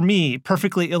 for me,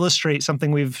 perfectly illustrate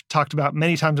something we've talked about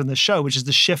many times on this show, which is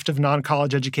the shift of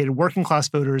non-college educated working class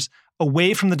voters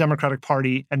away from the Democratic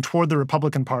Party and toward the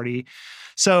Republican Party.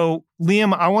 So,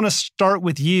 Liam, I want to start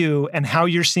with you and how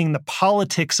you're seeing the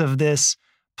politics of this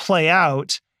play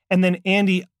out. And then,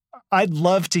 Andy, I'd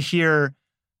love to hear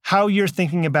how you're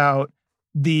thinking about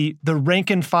the rank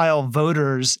and file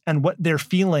voters and what they're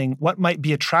feeling, what might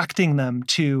be attracting them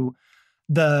to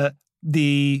the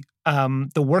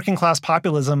working class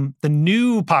populism, the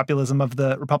new populism of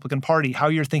the Republican Party, how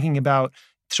you're thinking about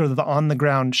sort of the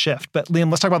on-the-ground shift. But Liam,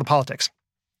 let's talk about the politics.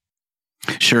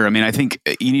 Sure. I mean, I think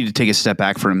you need to take a step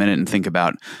back for a minute and think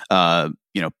about,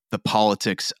 the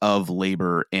politics of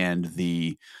labor and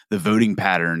the voting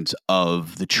patterns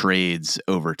of the trades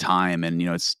over time. And,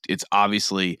 it's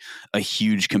obviously a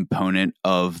huge component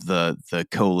of the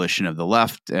coalition of the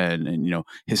left and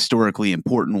historically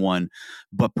important one,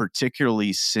 but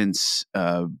particularly since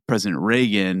President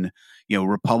Reagan,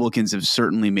 Republicans have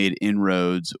certainly made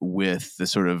inroads with the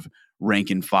sort of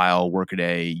rank and file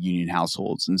workaday union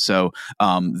households, and so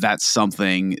that's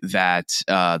something that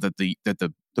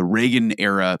the Reagan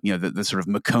era, the sort of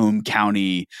Macomb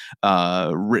County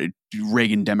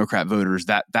Reagan Democrat voters,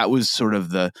 that was sort of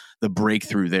the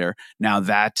breakthrough there. Now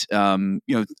that I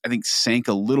think sank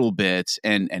a little bit,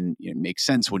 and it makes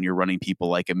sense when you're running people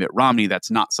like a Mitt Romney. That's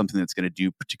not something that's going to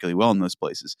do particularly well in those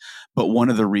places. But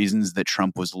one of the reasons that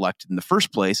Trump was elected in the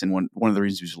first place, and one of the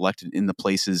reasons he was elected in the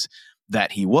places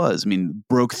that he was,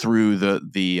 broke through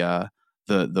the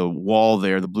wall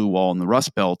there, the blue wall and the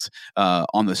Rust Belt,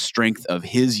 on the strength of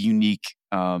his unique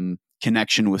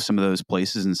connection with some of those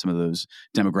places and some of those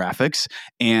demographics,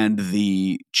 and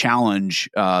the challenge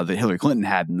that Hillary Clinton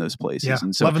had in those places. Yeah,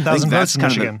 and so 11,000 votes in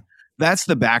Michigan. That's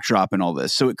the backdrop in all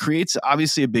this. So it creates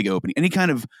obviously a big opening.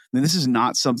 This is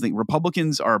not something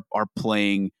Republicans are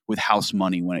playing with house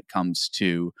money when it comes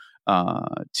to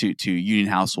union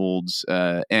households,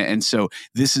 and so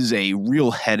this is a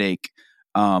real headache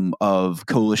of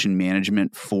coalition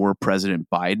management for President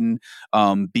Biden,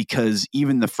 because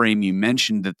even the frame you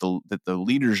mentioned that the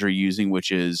leaders are using,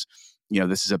 which is,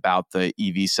 this is about the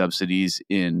EV subsidies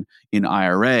in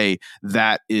IRA,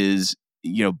 that is,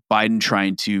 Biden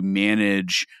trying to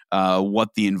manage what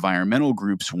the environmental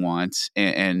groups want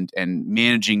and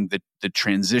managing the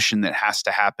transition that has to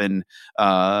happen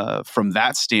from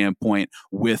that standpoint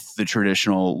with the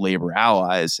traditional labor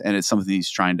allies. And it's something he's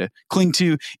trying to cling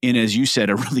to in, as you said,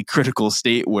 a really critical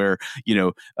state where,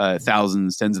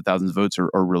 thousands, tens of thousands of votes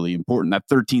are really important. That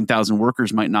 13,000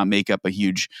 workers might not make up a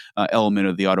huge element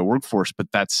of the auto workforce, but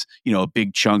that's, a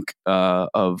big chunk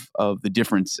of the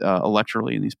difference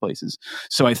electorally in these places.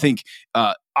 So I think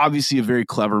obviously a very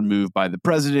clever move by the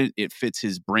president. It fits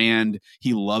his brand.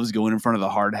 He loves going in front of the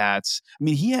hard hats.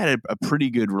 He had a pretty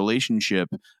good relationship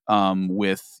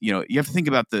with, you have to think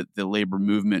about the labor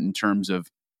movement in terms of,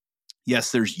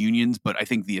 yes, there's unions, but I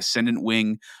think the ascendant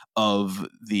wing of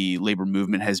the labor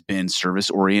movement has been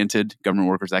service-oriented, government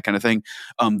workers, that kind of thing.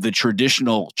 The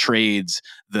traditional trades,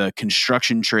 the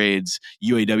construction trades,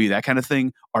 UAW, that kind of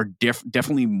thing, are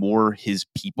definitely more his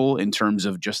people in terms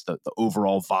of just the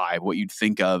overall vibe, what you'd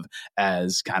think of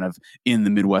as kind of in the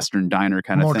Midwestern diner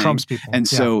kind of thing. More Trump's people. And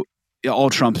so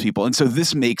all Trump's people. And so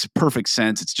this makes perfect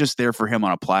sense. It's just there for him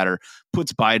on a platter,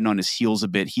 puts Biden on his heels a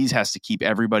bit. He has to keep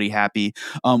everybody happy.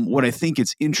 What I think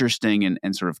it's interesting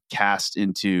and sort of cast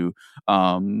into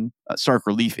stark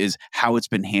relief is how it's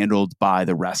been handled by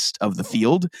the rest of the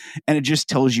field. And it just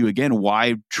tells you again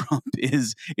why Trump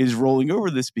is rolling over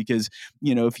this, because,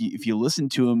 if you listen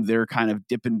to him, they're kind of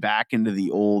dipping back into the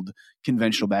old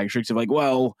conventional bag of tricks of like,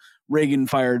 well, Reagan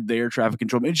fired the air traffic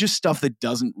control. It's just stuff that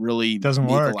doesn't make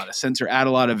work. A lot of sense or add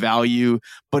a lot of value,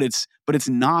 but it's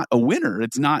not a winner.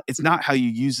 It's not how you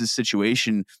use this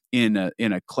situation in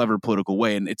a clever political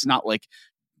way. And it's not like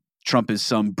Trump is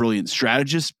some brilliant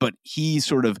strategist, but he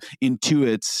sort of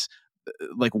intuits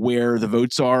like where the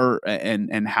votes are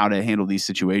and how to handle these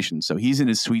situations. So he's in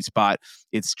his sweet spot.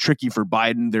 It's tricky for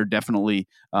Biden. They're definitely,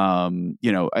 I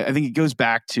think it goes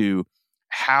back to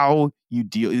how you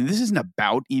deal. This isn't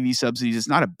about EV subsidies. It's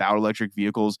not about electric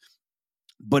vehicles,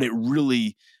 but it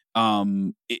really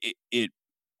it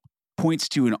points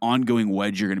to an ongoing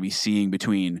wedge you're going to be seeing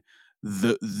between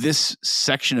this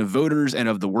section of voters and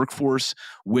of the workforce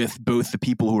with both the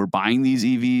people who are buying these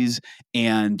EVs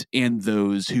and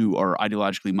those who are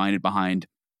ideologically minded behind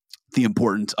the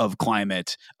importance of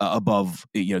climate above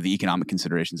the economic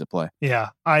considerations at play. Yeah,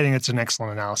 I think it's an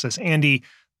excellent analysis. Andy,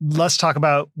 let's talk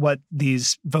about what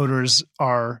these voters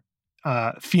are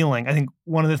feeling. I think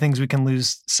one of the things we can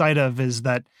lose sight of is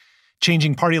that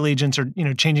changing party allegiance or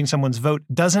changing someone's vote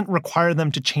doesn't require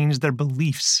them to change their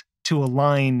beliefs to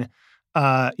align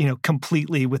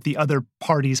completely with the other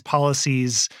party's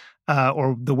policies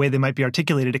or the way they might be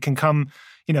articulated. It can come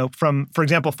from, for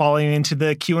example, falling into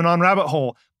the QAnon rabbit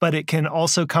hole, but it can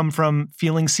also come from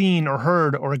feeling seen or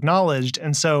heard or acknowledged.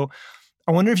 And so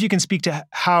I wonder if you can speak to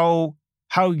how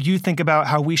you think about,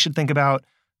 how we should think about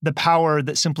the power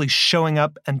that simply showing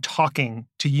up and talking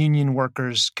to union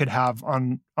workers could have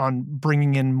on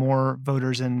bringing in more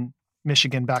voters in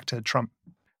Michigan back to Trump.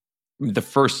 The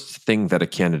first thing that a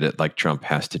candidate like Trump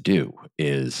has to do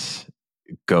is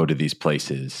go to these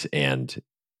places and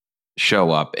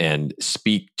show up and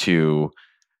speak to,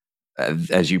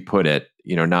 as you put it,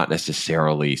 not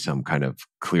necessarily some kind of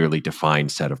clearly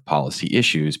defined set of policy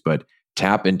issues, but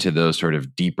tap into those sort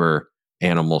of deeper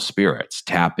animal spirits,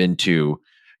 tap into,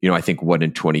 I think what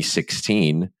in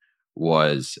 2016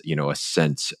 was, a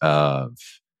sense of,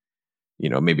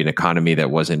 maybe an economy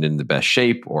that wasn't in the best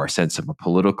shape, or a sense of a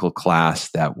political class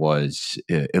that was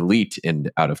elite and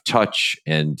out of touch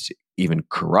and even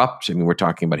corrupt. I mean, we're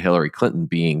talking about Hillary Clinton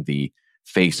being the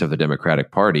face of the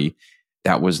Democratic Party.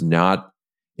 That was not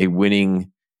a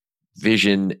winning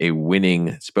vision, a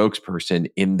winning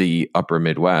spokesperson in the upper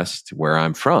Midwest, where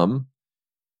I'm from,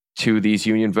 to these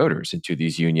union voters and to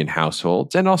these union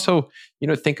households. And also,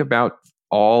 think about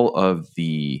all of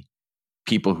the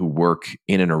people who work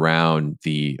in and around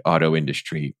the auto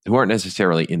industry who aren't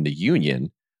necessarily in the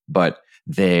union, but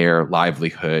their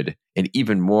livelihood and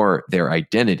even more their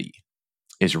identity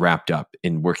is wrapped up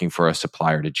in working for a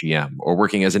supplier to GM, or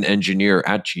working as an engineer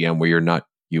at GM, where you're not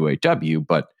UAW,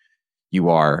 but you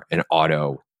are an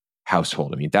auto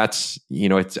household. I mean, that's,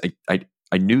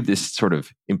 I knew this sort of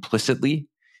implicitly.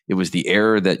 It was the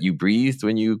air that you breathed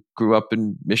when you grew up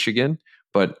in Michigan,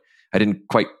 but I didn't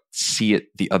quite see it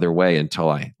the other way until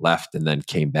I left and then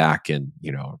came back in,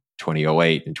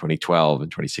 2008 and 2012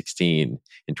 and 2016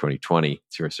 and 2020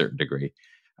 to a certain degree.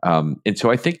 And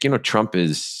so I think, Trump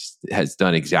has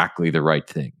done exactly the right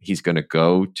thing. He's going to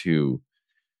go to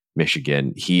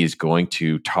Michigan. He is going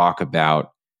to talk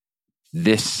about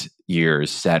this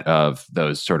year's set of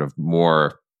those sort of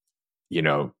more,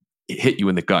 hit you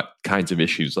in the gut kinds of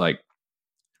issues like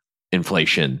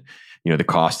inflation, the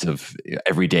cost of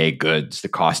everyday goods, the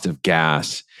cost of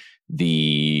gas,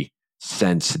 the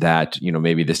sense that,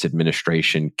 maybe this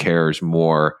administration cares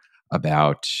more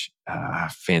about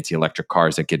fancy electric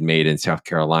cars that get made in South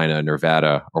Carolina,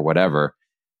 Nevada, or whatever,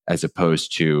 as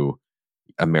opposed to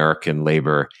American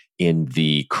labor in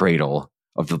the cradle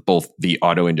of both the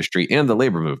auto industry and the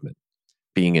labor movement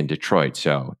being in Detroit.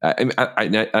 So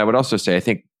I would also say, I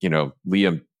think,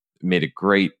 Liam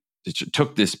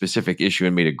took this specific issue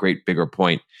and made a great bigger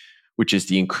point, which is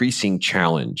the increasing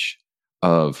challenge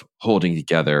of holding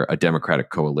together a Democratic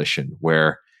coalition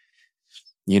where,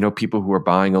 people who are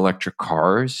buying electric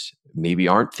cars maybe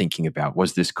aren't thinking about,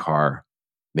 was this car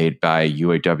made by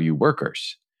UAW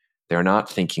workers? They're not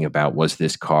thinking about, was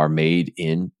this car made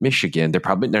in Michigan? They're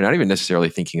not even necessarily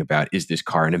thinking about, is this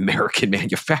car an American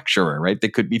manufacturer, right? They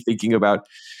could be thinking about,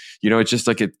 it's just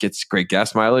like, it gets great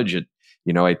gas mileage. It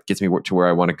gets me to where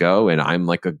I want to go. And I'm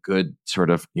like a good sort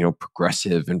of,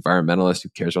 progressive environmentalist who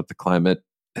cares about the climate,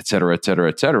 et cetera, et cetera,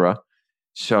 et cetera.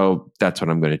 So that's what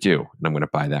I'm going to do. And I'm going to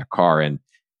buy that car. And,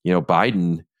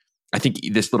 Biden, I think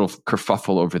this little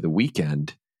kerfuffle over the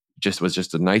weekend was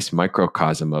just a nice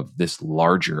microcosm of this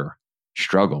larger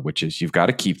struggle, which is you've got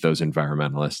to keep those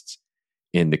environmentalists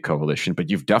in the coalition, but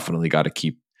you've definitely got to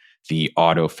keep the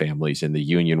auto families and the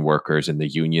union workers and the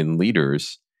union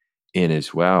leaders in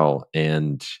as well.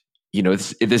 And,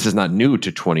 this is not new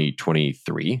to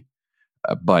 2023,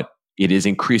 but it is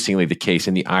increasingly the case.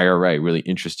 And the IRA really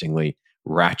interestingly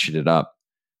ratcheted up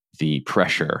the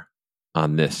pressure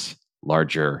on this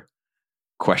larger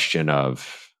question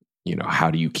of, how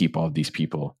do you keep all of these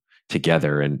people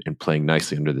together and playing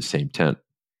nicely under the same tent?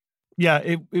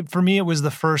 Yeah, for me, it was the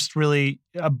first really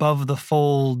above the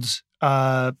folds,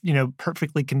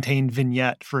 perfectly contained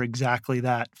vignette for exactly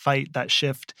that fight, that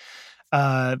shift.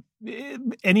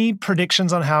 Any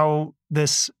predictions on how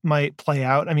this might play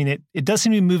out? I mean, it does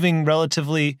seem to be moving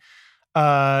relatively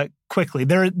quickly.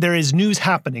 There is news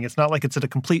happening. It's not like it's at a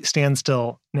complete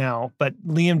standstill now. But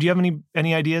Liam, do you have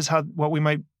any ideas what we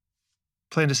might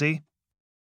plan to see?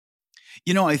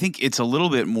 I think it's a little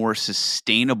bit more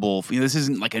sustainable. This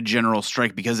isn't like a general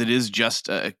strike because it is just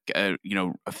a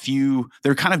few.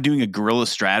 They're kind of doing a guerrilla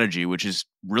strategy, which is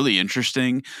really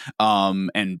interesting.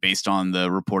 And based on the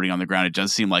reporting on the ground, it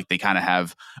does seem like they kind of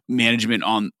have management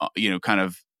on,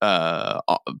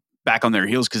 back on their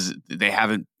heels because they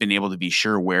haven't been able to be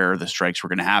sure where the strikes were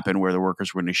going to happen, where the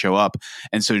workers were going to show up.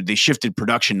 And so they shifted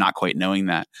production, not quite knowing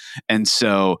that. And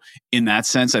so in that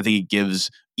sense, I think it gives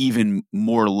even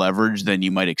more leverage than you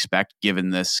might expect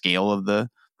given the scale of the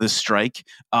strike.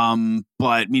 But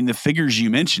I mean, the figures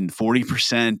you mentioned,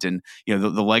 40% and,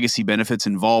 the legacy benefits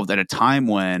involved at a time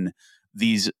when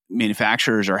these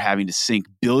manufacturers are having to sink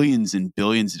billions and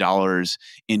billions of dollars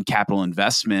in capital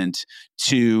investment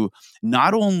to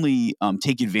not only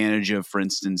take advantage of, for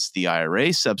instance, the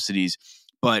IRA subsidies,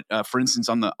 but for instance,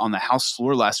 on the House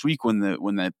floor last week, when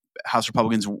the House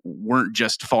Republicans weren't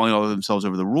just falling all over themselves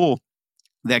over the rule,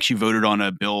 They actually voted on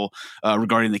a bill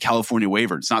regarding the California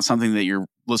waiver. It's not something that your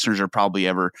listeners are probably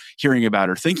ever hearing about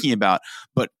or thinking about,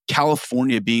 but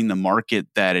California being the market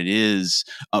that it is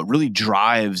really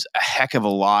drives a heck of a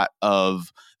lot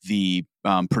of the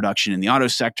production in the auto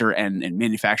sector and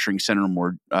manufacturing center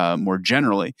more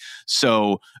generally.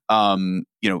 So,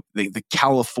 the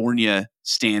California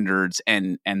standards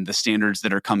and the standards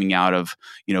that are coming out of,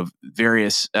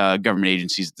 various government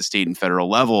agencies at the state and federal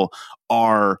level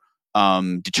are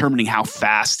determining how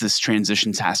fast this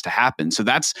transition has to happen. So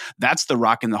that's the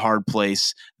rock and the hard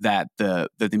place that the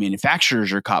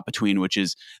manufacturers are caught between, which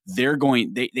is they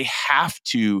have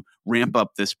to ramp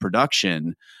up this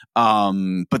production,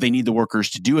 but they need the workers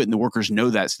to do it, and the workers know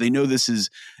that. So they know this is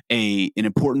an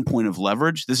important point of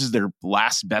leverage. This is their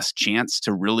last best chance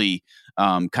to really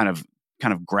kind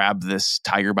of grab this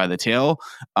tiger by the tail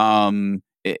in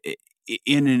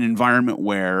an environment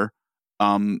where,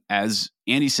 as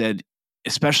Andy said,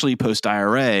 especially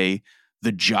post-IRA,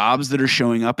 the jobs that are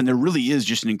showing up, and there really is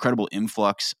just an incredible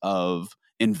influx of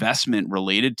investment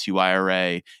related to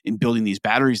IRA in building these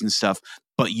batteries and stuff,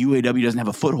 but UAW doesn't have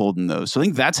a foothold in those. So I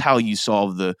think that's how you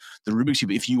solve the Rubik's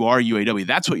Cube. If you are UAW,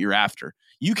 that's what you're after.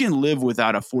 You can live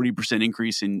without a 40%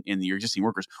 increase in your existing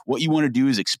workers. What you want to do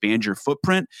is expand your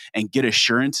footprint and get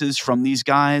assurances from these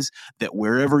guys that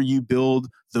wherever you build,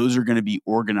 those are going to be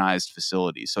organized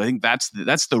facilities. So I think that's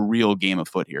the real game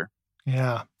afoot here.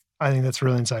 Yeah, I think that's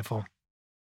really insightful.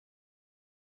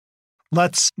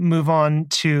 Let's move on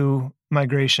to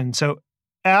migration. So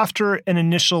after an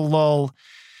initial lull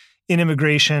in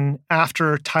immigration,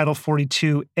 after Title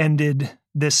 42 ended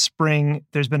this spring,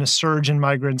 there's been a surge in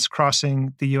migrants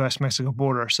crossing the U.S.-Mexico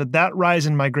border. So that rise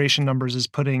in migration numbers is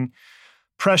putting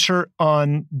pressure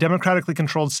on democratically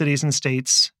controlled cities and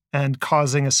states and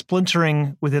causing a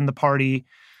splintering within the party.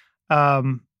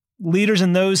 Leaders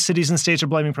in those cities and states are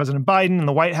blaming President Biden and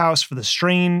the White House for the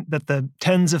strain that the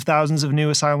tens of thousands of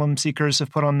new asylum seekers have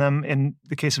put on them. In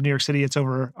the case of New York City, it's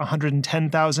over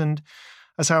 110,000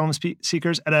 asylum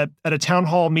seekers. At a town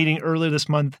hall meeting earlier this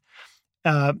month,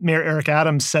 Mayor Eric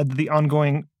Adams said that the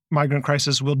ongoing migrant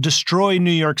crisis will destroy New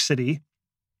York City.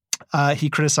 He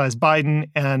criticized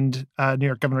Biden and New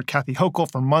York Governor Kathy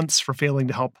Hochul for months for failing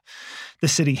to help the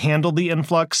city handle the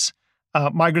influx.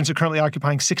 Migrants are currently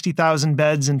occupying 60,000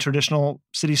 beds in traditional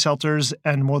city shelters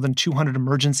and more than 200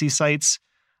 emergency sites.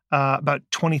 About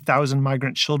 20,000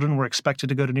 migrant children were expected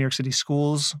to go to New York City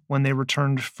schools when they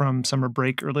returned from summer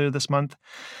break earlier this month.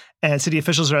 And city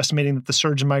officials are estimating that the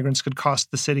surge in migrants could cost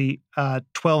the city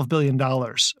 $12 billion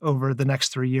over the next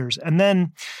 3 years. And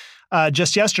then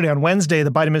just yesterday, on Wednesday,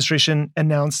 the Biden administration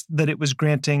announced that it was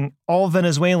granting all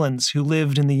Venezuelans who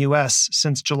lived in the U.S.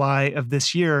 since July of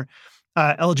this year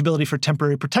eligibility for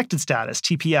temporary protected status,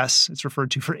 TPS, it's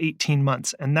referred to, for 18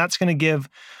 months. And that's going to give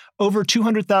over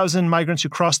 200,000 migrants who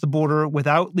cross the border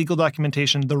without legal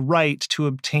documentation the right to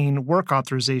obtain work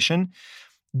authorization.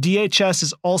 DHS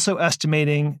is also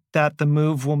estimating that the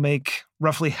move will make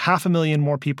roughly 500,000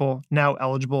 more people now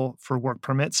eligible for work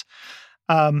permits.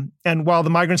 And while the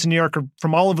migrants in New York are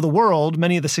from all over the world,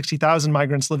 many of the 60,000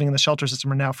 migrants living in the shelter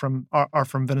system are now from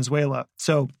Venezuela.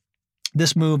 So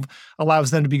this move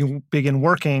allows them to begin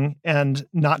working and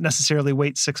not necessarily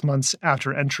wait 6 months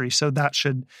after entry. So that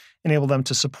should enable them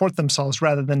to support themselves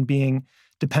rather than being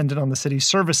dependent on the city's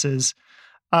services.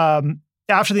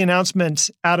 After the announcement,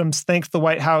 Adams thanked the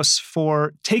White House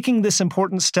for taking this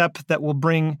important step that will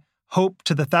bring hope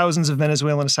to the thousands of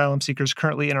Venezuelan asylum seekers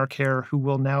currently in our care who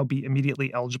will now be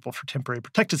immediately eligible for temporary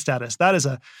protected status. That is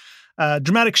a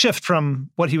dramatic shift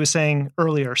from what he was saying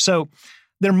earlier. So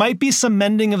there might be some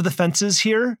mending of the fences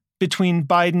here between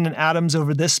Biden and Adams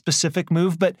over this specific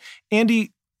move. But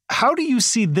Andy, how do you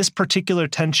see this particular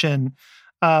tension?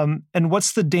 And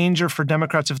what's the danger for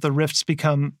Democrats if the rifts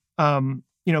become,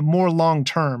 more long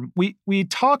term? We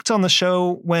talked on the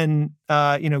show when,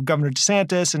 Governor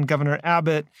DeSantis and Governor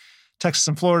Abbott, Texas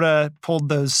and Florida, pulled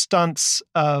those stunts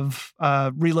of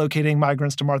relocating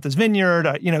migrants to Martha's Vineyard.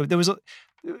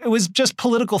 It was just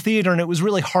political theater, and it was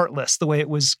really heartless the way it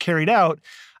was carried out.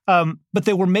 But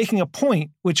they were making a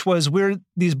point, which was we're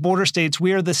these border states.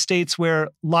 We are the states where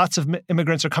lots of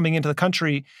immigrants are coming into the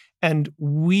country, and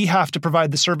we have to provide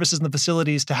the services and the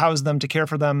facilities to house them, to care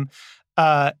for them.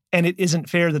 And it isn't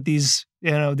fair that these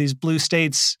blue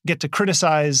states get to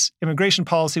criticize immigration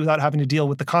policy without having to deal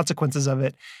with the consequences of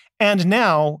it. And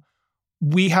now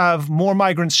we have more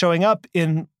migrants showing up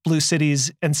in blue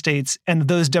cities and states, and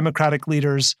those Democratic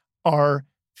leaders are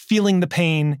feeling the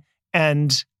pain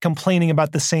and complaining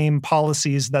about the same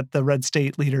policies that the red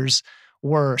state leaders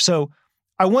were. So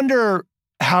I wonder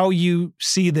how you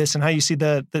see this and how you see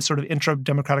the sort of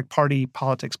intra-Democratic Party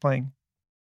politics playing.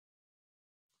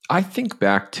 I think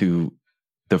back to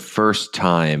the first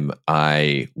time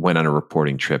I went on a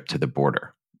reporting trip to the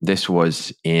border. This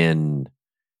was in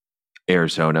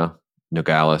Arizona,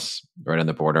 Nogales, right on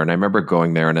the border. And I remember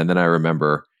going there, and then I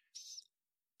remember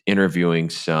interviewing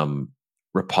some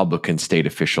Republican state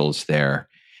officials there,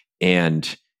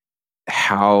 and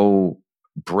how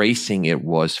bracing it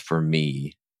was for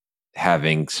me,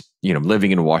 having,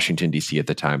 living in Washington, D.C. at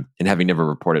the time and having never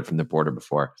reported from the border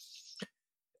before,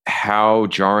 how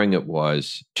jarring it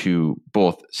was to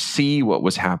both see what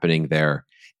was happening there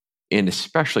and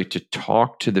especially to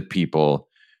talk to the people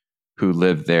who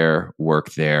live there,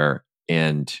 work there,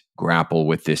 and grapple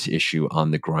with this issue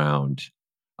on the ground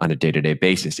on a day-to-day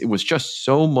basis. It was just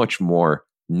so much more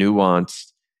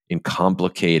nuanced and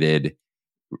complicated,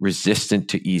 resistant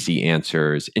to easy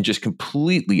answers, and just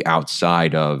completely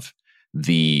outside of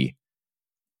the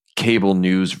cable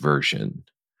news version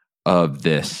of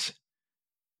this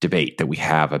debate that we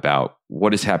have about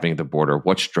what is happening at the border,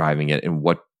 what's driving it, and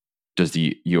what does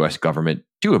the U.S. government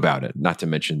do about it, not to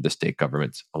mention the state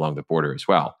governments along the border as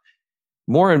well.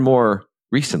 More and more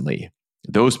recently,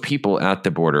 those people at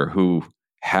the border who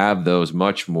have those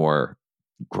much more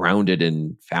grounded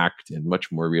in fact and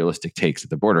much more realistic takes at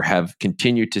the border have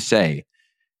continued to say,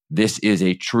 this is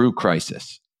a true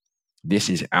crisis. This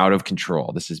is out of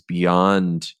control. This is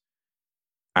beyond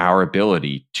our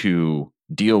ability to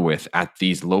deal with at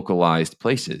these localized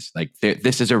places. Like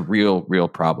this is a real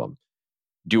problem.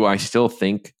 Do I still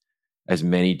think, as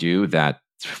many do, that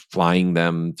flying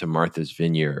them to Martha's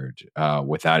Vineyard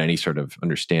without any sort of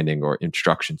understanding or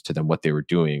instructions to them what they were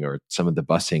doing, or some of the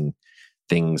busing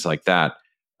things like that,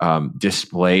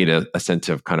 displayed a sense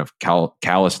of kind of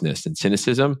callousness and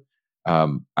cynicism?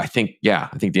 I think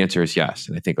the answer is yes.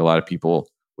 And I think a lot of people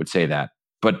would say that.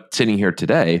 But sitting here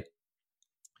today,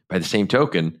 by the same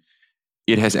token,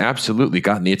 it has absolutely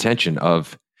gotten the attention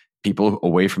of people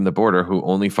away from the border who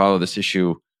only follow this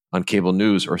issue on cable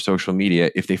news or social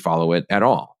media, if they follow it at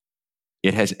all.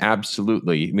 It has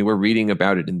absolutely, we're reading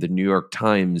about it in the New York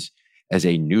Times as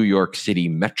a New York City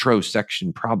metro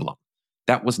section problem.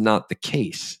 That was not the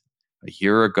case a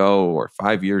year ago or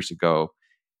 5 years ago.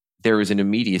 There is an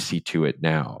immediacy to it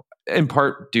now, in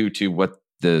part due to what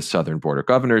the southern border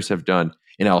governors have done,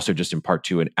 and also just in part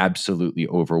to an absolutely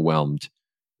overwhelmed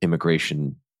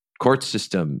immigration court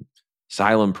system,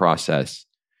 asylum process,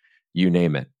 you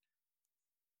name it.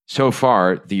 So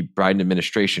far, the Biden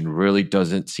administration really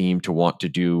doesn't seem to want to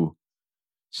do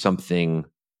something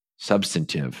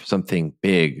substantive, something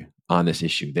big on this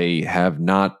issue. They have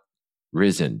not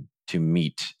risen to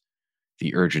meet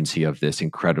the urgency of this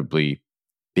incredibly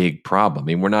big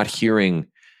problem. We're not hearing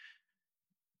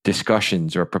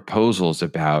discussions or proposals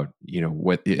about,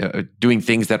 what doing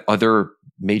things that other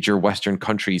major Western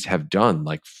countries have done,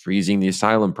 like freezing the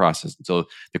asylum process until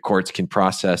the courts can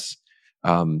process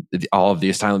all of the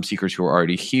asylum seekers who are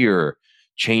already here,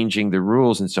 changing the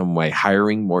rules in some way,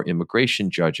 hiring more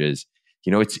immigration judges.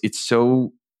 It's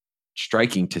so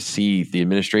striking to see the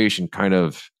administration kind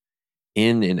of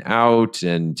in and out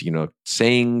and,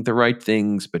 saying the right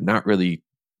things, but not really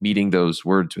meeting those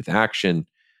words with action.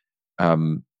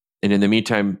 And in the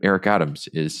meantime, Eric Adams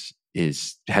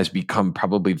has become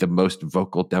probably the most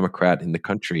vocal Democrat in the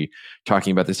country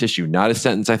talking about this issue. Not a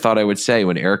sentence I thought I would say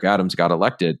when Eric Adams got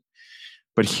elected,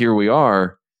 but here we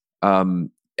are.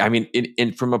 From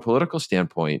a political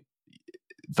standpoint,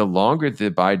 the longer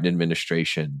the Biden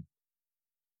administration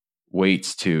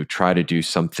waits to try to do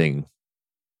something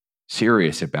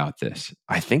serious about this,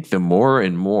 I think the more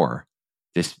and more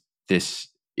this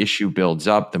issue builds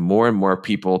up, the more and more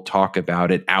people talk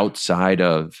about it outside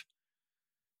of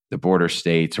the border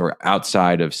states or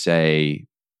outside of, say,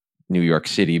 New York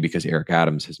City, because Eric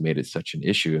Adams has made it such an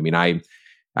issue.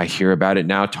 I hear about it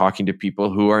now talking to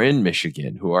people who are in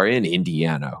Michigan, who are in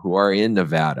Indiana, who are in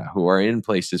Nevada, who are in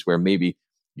places where maybe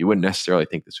you wouldn't necessarily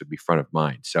think this would be front of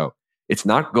mind. So it's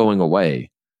not going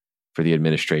away for the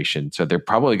administration. So they're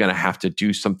probably going to have to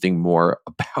do something more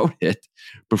about it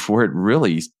before it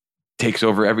really takes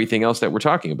over everything else that we're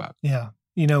talking about. Yeah.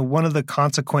 One of the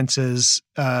consequences,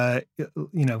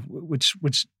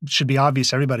 which should be obvious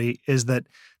to everybody, is that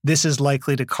this is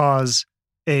likely to cause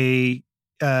an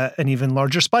even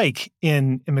larger spike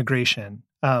in immigration.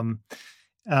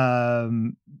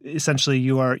 Essentially,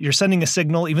 you're sending a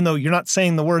signal, even though you're not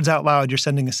saying the words out loud. You're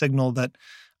sending a signal that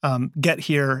get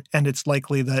here, and it's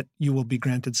likely that you will be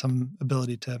granted some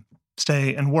ability to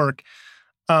stay and work.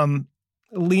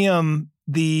 Liam,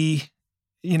 the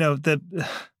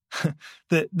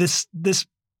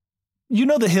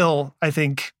the Hill, I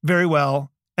think, very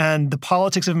well, and the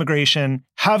politics of immigration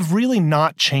have really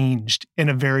not changed in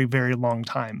a very, very long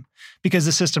time because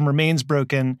the system remains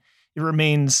broken. It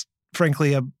remains,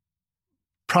 frankly, a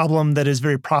problem that is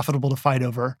very profitable to fight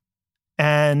over.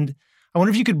 And I wonder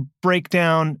if you could break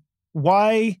down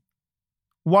why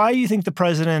you think the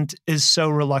president is so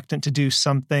reluctant to do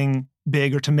something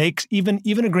big or to make even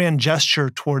a grand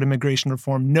gesture toward immigration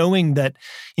reform, knowing that,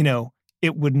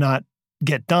 it would not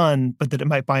get done, but that it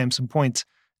might buy him some points.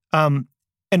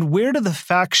 And where do the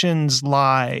factions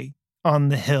lie on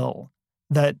the Hill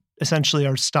that essentially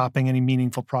are stopping any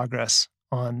meaningful progress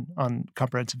on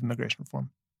comprehensive immigration reform?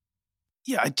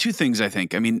 Yeah, two things, I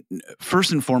think. I mean,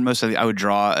 first and foremost, I would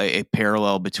draw a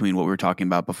parallel between what we were talking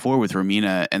about before with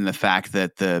Romina and the fact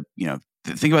that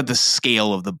think about the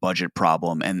scale of the budget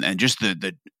problem and just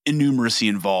the innumeracy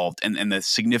involved and the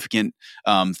significant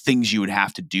things you would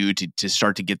have to do to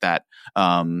start to get that,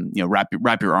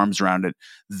 wrap your arms around it.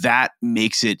 That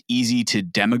makes it easy to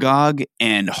demagogue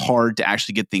and hard to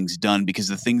actually get things done because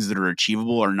the things that are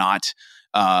achievable are not,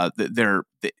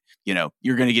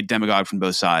 you're going to get demagogue from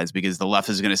both sides because the left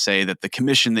is going to say that the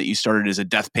commission that you started is a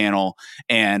death panel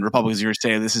and Republicans are going to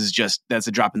say that's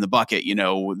a drop in the bucket.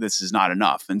 This is not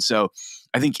enough. And so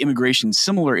I think immigration is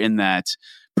similar in that,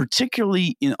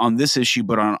 particularly on this issue,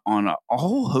 but on a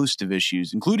whole host of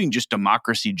issues, including just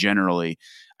democracy generally.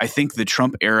 I think the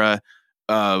Trump era,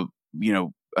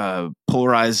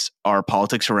 polarized our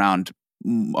politics around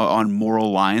on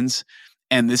moral lines.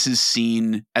 And this is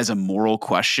seen as a moral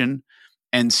question.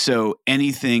 And so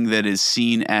anything that is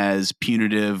seen as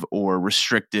punitive or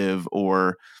restrictive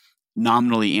or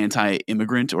nominally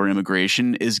anti-immigrant or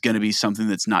immigration is going to be something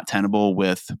that's not tenable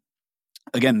with,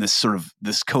 again, this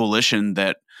coalition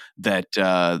that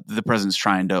the president's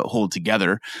trying to hold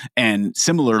together. And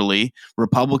similarly,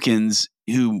 Republicans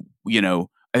who,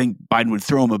 I think Biden would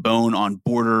throw him a bone on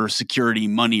border security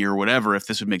money or whatever if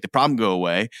this would make the problem go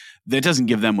away. That doesn't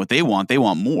give them what they want. They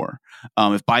want more.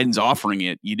 If Biden's offering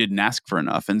it, you didn't ask for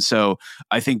enough. And so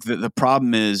I think that the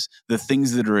problem is the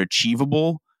things that are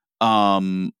achievable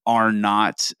are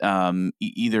not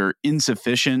either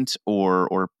insufficient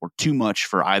or too much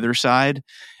for either side.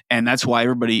 And that's why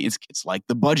it's like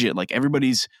the budget, like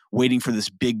everybody's waiting for this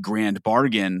big grand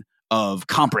bargain of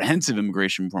comprehensive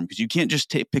immigration reform because you can't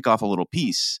just pick off a little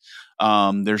piece.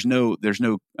 There's no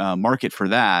market for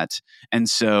that, and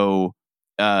so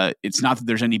it's not that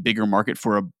there's any bigger market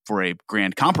for a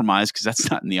grand compromise because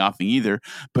that's not in the offing either.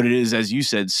 But it is, as you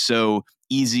said, so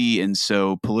easy and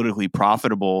so politically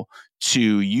profitable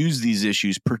to use these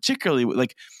issues, particularly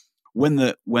like when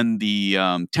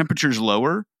the temperature's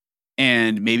lower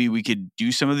and maybe we could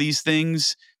do some of these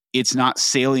things. It's not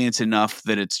salient enough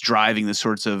that it's driving the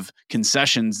sorts of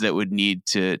concessions that would need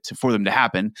to for them to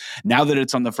happen. Now that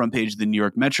it's on the front page of the New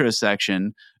York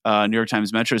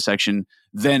Times Metro section,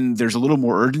 then there's a little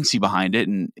more urgency behind it,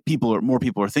 and more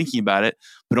people are thinking about it.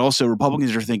 But also,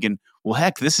 Republicans are thinking, well,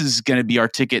 heck, this is going to be our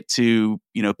ticket to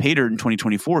pay dirt in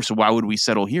 2024. So why would we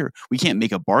settle here? We can't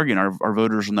make a bargain. Our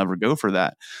voters will never go for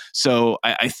that. So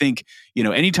I think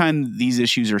anytime these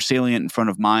issues are salient in front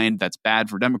of mind, that's bad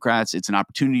for Democrats. It's an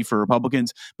opportunity for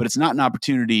Republicans, but it's not an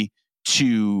opportunity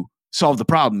to solve the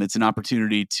problem. It's an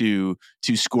opportunity to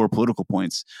score political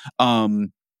points.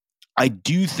 I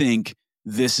do think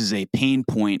this is a pain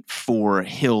point for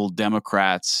Hill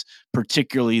Democrats,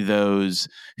 particularly those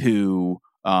who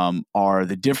are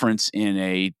the difference in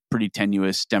a pretty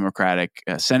tenuous Democratic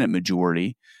Senate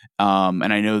majority.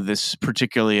 And I know this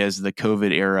particularly as the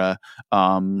COVID era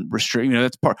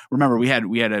that's part. Remember, we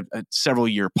had a several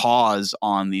year pause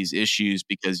on these issues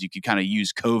because you could kind of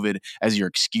use COVID as your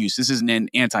excuse. This isn't an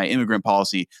anti-immigrant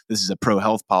policy. This is a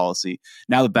pro-health policy.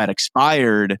 Now that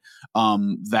expired, I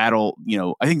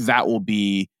think that will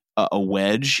be a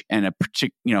wedge and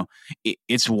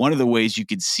it's one of the ways you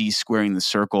could see squaring the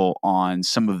circle on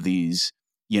some of these,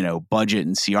 budget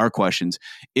and CR questions.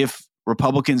 If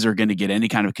Republicans are going to get any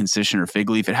kind of concession or fig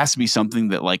leaf, it has to be something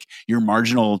that like your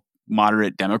marginal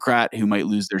moderate Democrat who might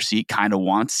lose their seat kind of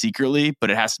wants secretly,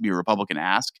 but it has to be a Republican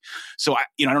ask. So I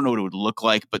don't know what it would look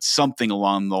like, but something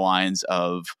along the lines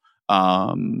of,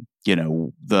 the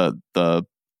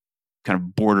kind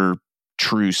of border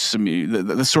truce. I mean,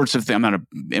 the sorts of things. I'm not an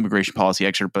immigration policy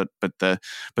expert, but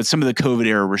some of the COVID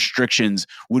era restrictions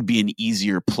would be an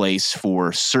easier place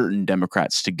for certain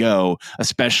Democrats to go,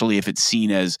 especially if it's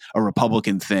seen as a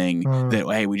Republican thing. That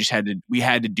hey, we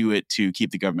had to do it to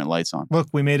keep the government lights on. Look,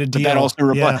 we made a deal. But that also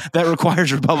that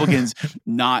requires Republicans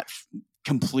not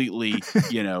completely,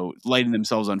 lighting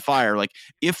themselves on fire. Like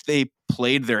if they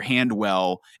played their hand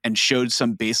well and showed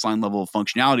some baseline level of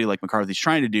functionality, like McCarthy's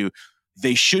trying to do,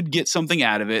 They should get something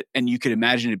out of it, and you could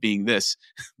imagine it being this.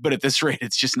 But at this rate,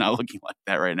 it's just not looking like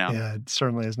that right now. Yeah, it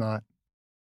certainly is not.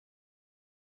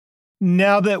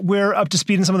 Now that we're up to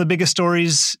speed in some of the biggest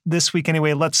stories this week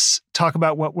anyway, let's talk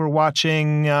about what we're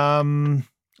watching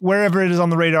wherever it is on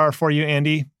the radar for you,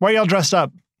 Andy. Why are y'all dressed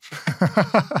up?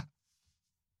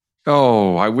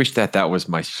 Oh, I wish that was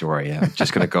my story. I'm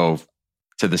just going to go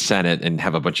to the Senate and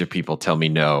have a bunch of people tell me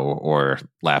no or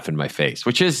laugh in my face,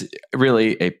 which is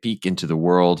really a peek into the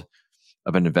world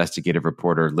of an investigative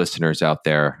reporter. Listeners out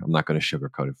there, I'm not going to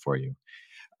sugarcoat it for you.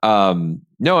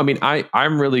 No, I mean,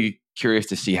 I'm really curious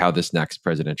to see how this next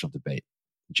presidential debate,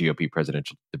 GOP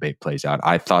presidential debate, plays out.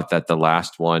 I thought that the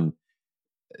last one,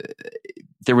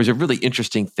 there was a really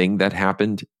interesting thing that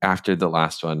happened after the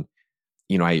last one.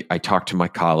 You know, I talked to my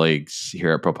colleagues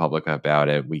here at ProPublica about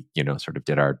it. We, sort of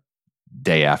did our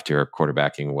day after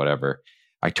quarterbacking or whatever.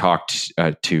 I talked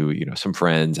to, some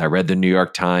friends. I read the New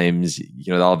York Times,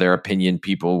 all their opinion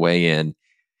people weigh in.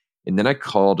 And then I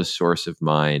called a source of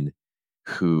mine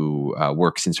who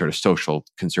works in sort of social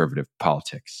conservative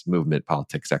politics, movement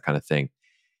politics, that kind of thing.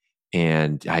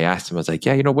 And I asked him, I was like,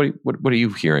 yeah, what are you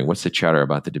hearing? What's the chatter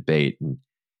about the debate? And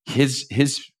his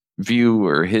view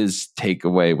or his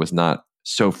takeaway was not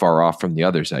so far off from the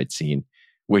others I'd seen,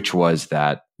 which was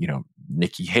that,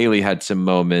 Nikki Haley had some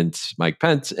moments, Mike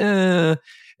Pence, and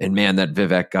man, that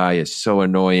Vivek guy is so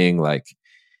annoying. Like,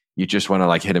 you just want to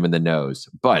like hit him in the nose.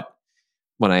 But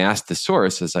when I asked the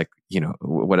source, I was like,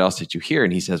 what else did you hear?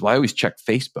 And he says, well, I always check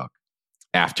Facebook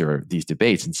after these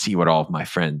debates and see what all of my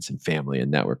friends and family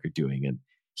and network are doing. And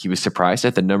he was surprised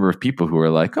at the number of people who were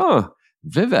like, oh,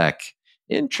 Vivek,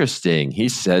 interesting. He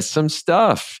says some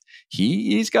stuff.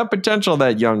 He's got potential,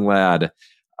 that young lad.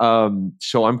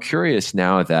 So I'm curious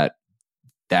now that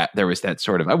there was that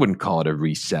sort of, I wouldn't call it a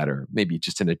reset or maybe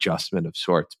just an adjustment of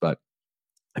sorts, but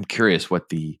I'm curious what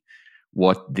the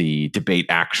debate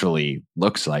actually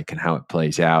looks like and how it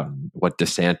plays out, and what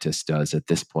DeSantis does at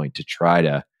this point to try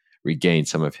to regain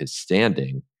some of his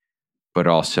standing, but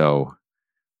also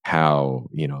how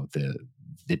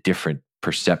the different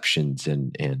perceptions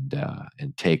and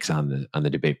takes on the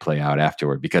debate play out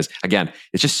afterward. Because again,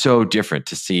 it's just so different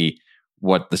to see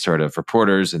what the sort of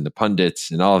reporters and the pundits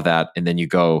and all of that, and then you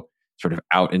go sort of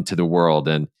out into the world,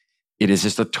 and it is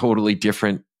just a totally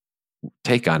different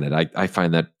take on it. I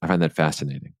find that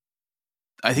fascinating.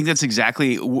 I think that's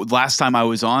exactly last time I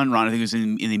was on, Ron. I think it was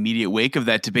in the immediate wake of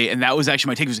that debate, and that was actually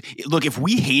my take. Was, look, if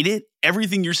we hate it,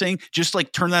 everything you're saying, just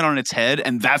like turn that on its head,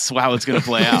 and that's how it's going to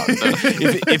play out. So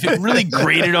if it really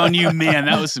grated on you, man,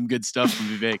 that was some good stuff from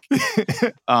Vivek.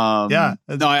 Yeah,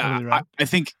 no, totally right. I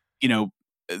think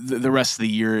the rest of the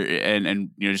year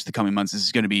and just the coming months, this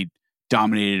is going to be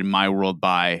dominated in my world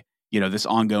by this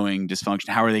ongoing dysfunction.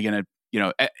 How are they going to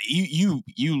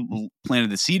you planted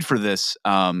the seed for this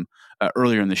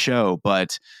earlier in the show,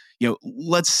 but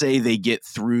let's say they get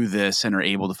through this and are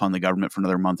able to fund the government for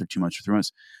another month or 2 months or 3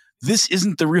 months. This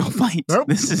isn't the real fight. Nope.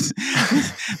 This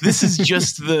is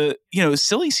just the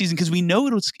silly season, because we know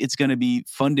it's going to be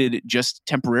funded just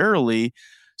temporarily.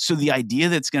 So the idea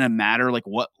that's going to matter, like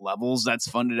what levels that's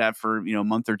funded at for a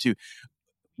month or two,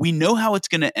 we know how it's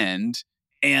going to end.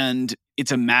 And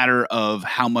it's a matter of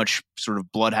how much sort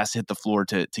of blood has to hit the floor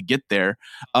to get there.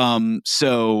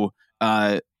 So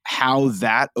how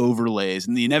that overlays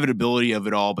and the inevitability of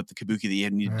it all, but the kabuki that you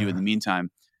need to do in the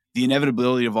meantime, the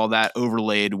inevitability of all that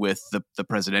overlaid with the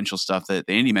presidential stuff that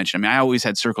Andy mentioned. I mean, I always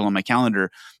had circled on my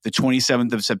calendar the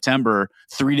 27th of September,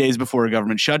 3 days before a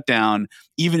government shutdown.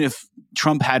 Even if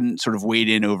Trump hadn't sort of weighed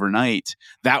in overnight,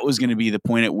 that was going to be the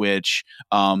point at which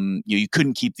you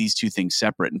couldn't keep these two things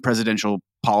separate, and presidential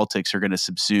politics are going to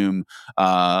subsume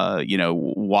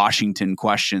Washington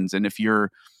questions. And if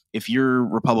you're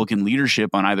Republican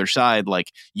leadership on either side,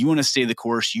 like, you want to stay the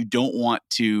course, you don't want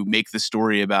to make the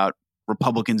story about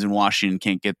Republicans in Washington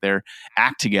can't get their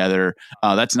act together.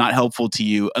 That's not helpful to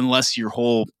you unless your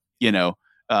whole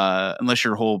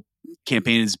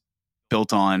campaign is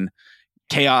built on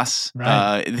chaos,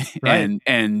 right.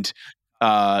 And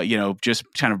just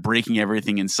kind of breaking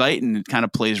everything in sight, and it kind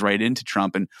of plays right into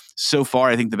Trump. And so far,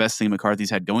 I think the best thing McCarthy's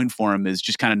had going for him is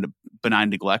just kind of benign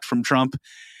neglect from Trump.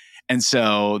 And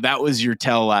so that was your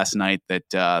tell last night that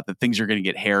things are going to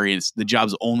get hairy. The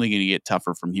job's only going to get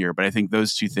tougher from here. But I think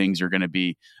those two things are going to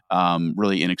be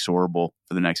really inexorable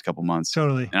for the next couple months.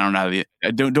 Totally. And I don't know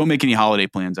how don't make any holiday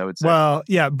plans, I would say. Well,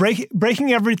 yeah,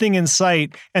 breaking everything in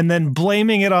sight and then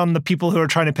blaming it on the people who are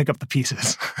trying to pick up the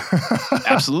pieces.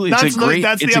 Absolutely. It's a great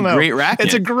racket.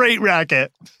 It's a great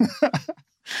racket.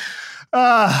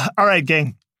 All right,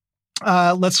 gang.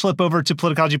 Let's flip over to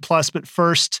Politicology Plus. But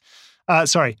first,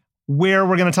 where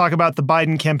we're going to talk about the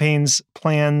Biden campaign's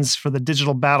plans for the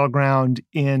digital battleground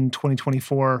in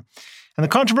 2024 and the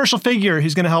controversial figure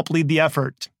who's going to help lead the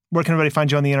effort. Where can everybody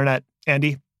find you on the internet,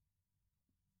 Andy?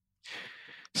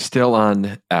 Still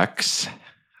on X.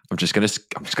 I'm just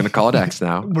gonna call it X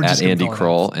now. At Andy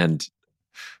Kroll, and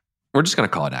we're just gonna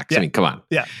call it X. Yeah. I mean, come on.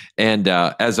 Yeah. And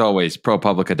as always,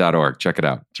 ProPublica.org. Check it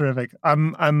out. Terrific.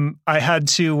 I'm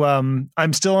still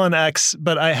on X,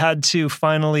 but I had to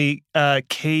finally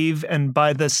cave and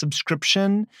buy the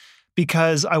subscription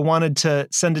because I wanted to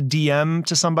send a DM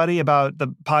to somebody about the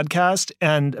podcast,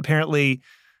 and apparently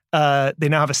they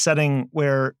now have a setting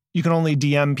where you can only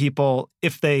DM people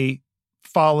if they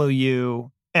follow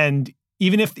you, and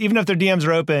even if their DMs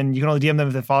are open, you can only DM them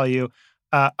if they follow you,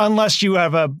 unless you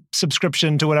have a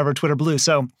subscription to whatever Twitter Blue.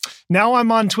 So now I'm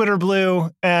on Twitter Blue,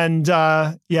 and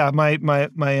my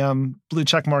blue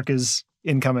check mark is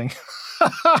incoming.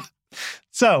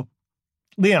 So,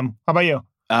 Liam, how about you?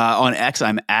 On X,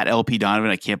 I'm at LP Donovan.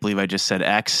 I can't believe I just said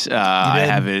X. I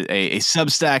have a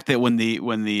Substack that when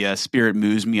the spirit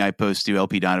moves me, I post to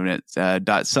LP Donovan at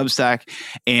 .substack.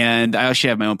 And I actually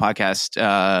have my own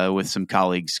podcast with some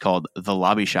colleagues called The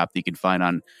Lobby Shop that you can find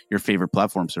on your favorite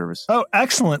platform service. Oh,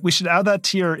 excellent. We should add that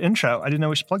to your intro. I didn't know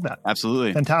we should plug that.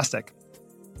 Absolutely. Fantastic.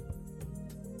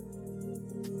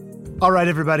 All right,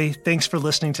 everybody. Thanks for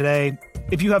listening today.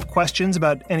 If you have questions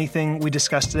about anything we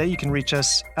discussed today, you can reach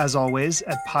us, as always,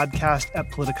 at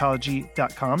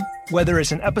podcast@politicology.com. Whether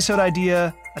it's an episode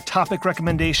idea, a topic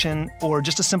recommendation, or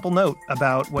just a simple note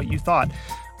about what you thought,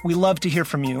 we love to hear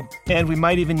from you, and we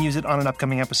might even use it on an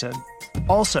upcoming episode.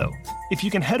 Also, if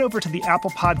you can head over to the Apple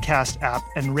Podcast app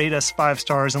and rate us 5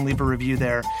 stars and leave a review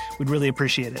there, we'd really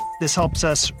appreciate it. This helps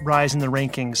us rise in the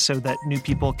rankings so that new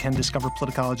people can discover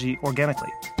Politicology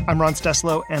organically. I'm Ron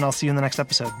Steslow, and I'll see you in the next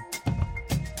episode.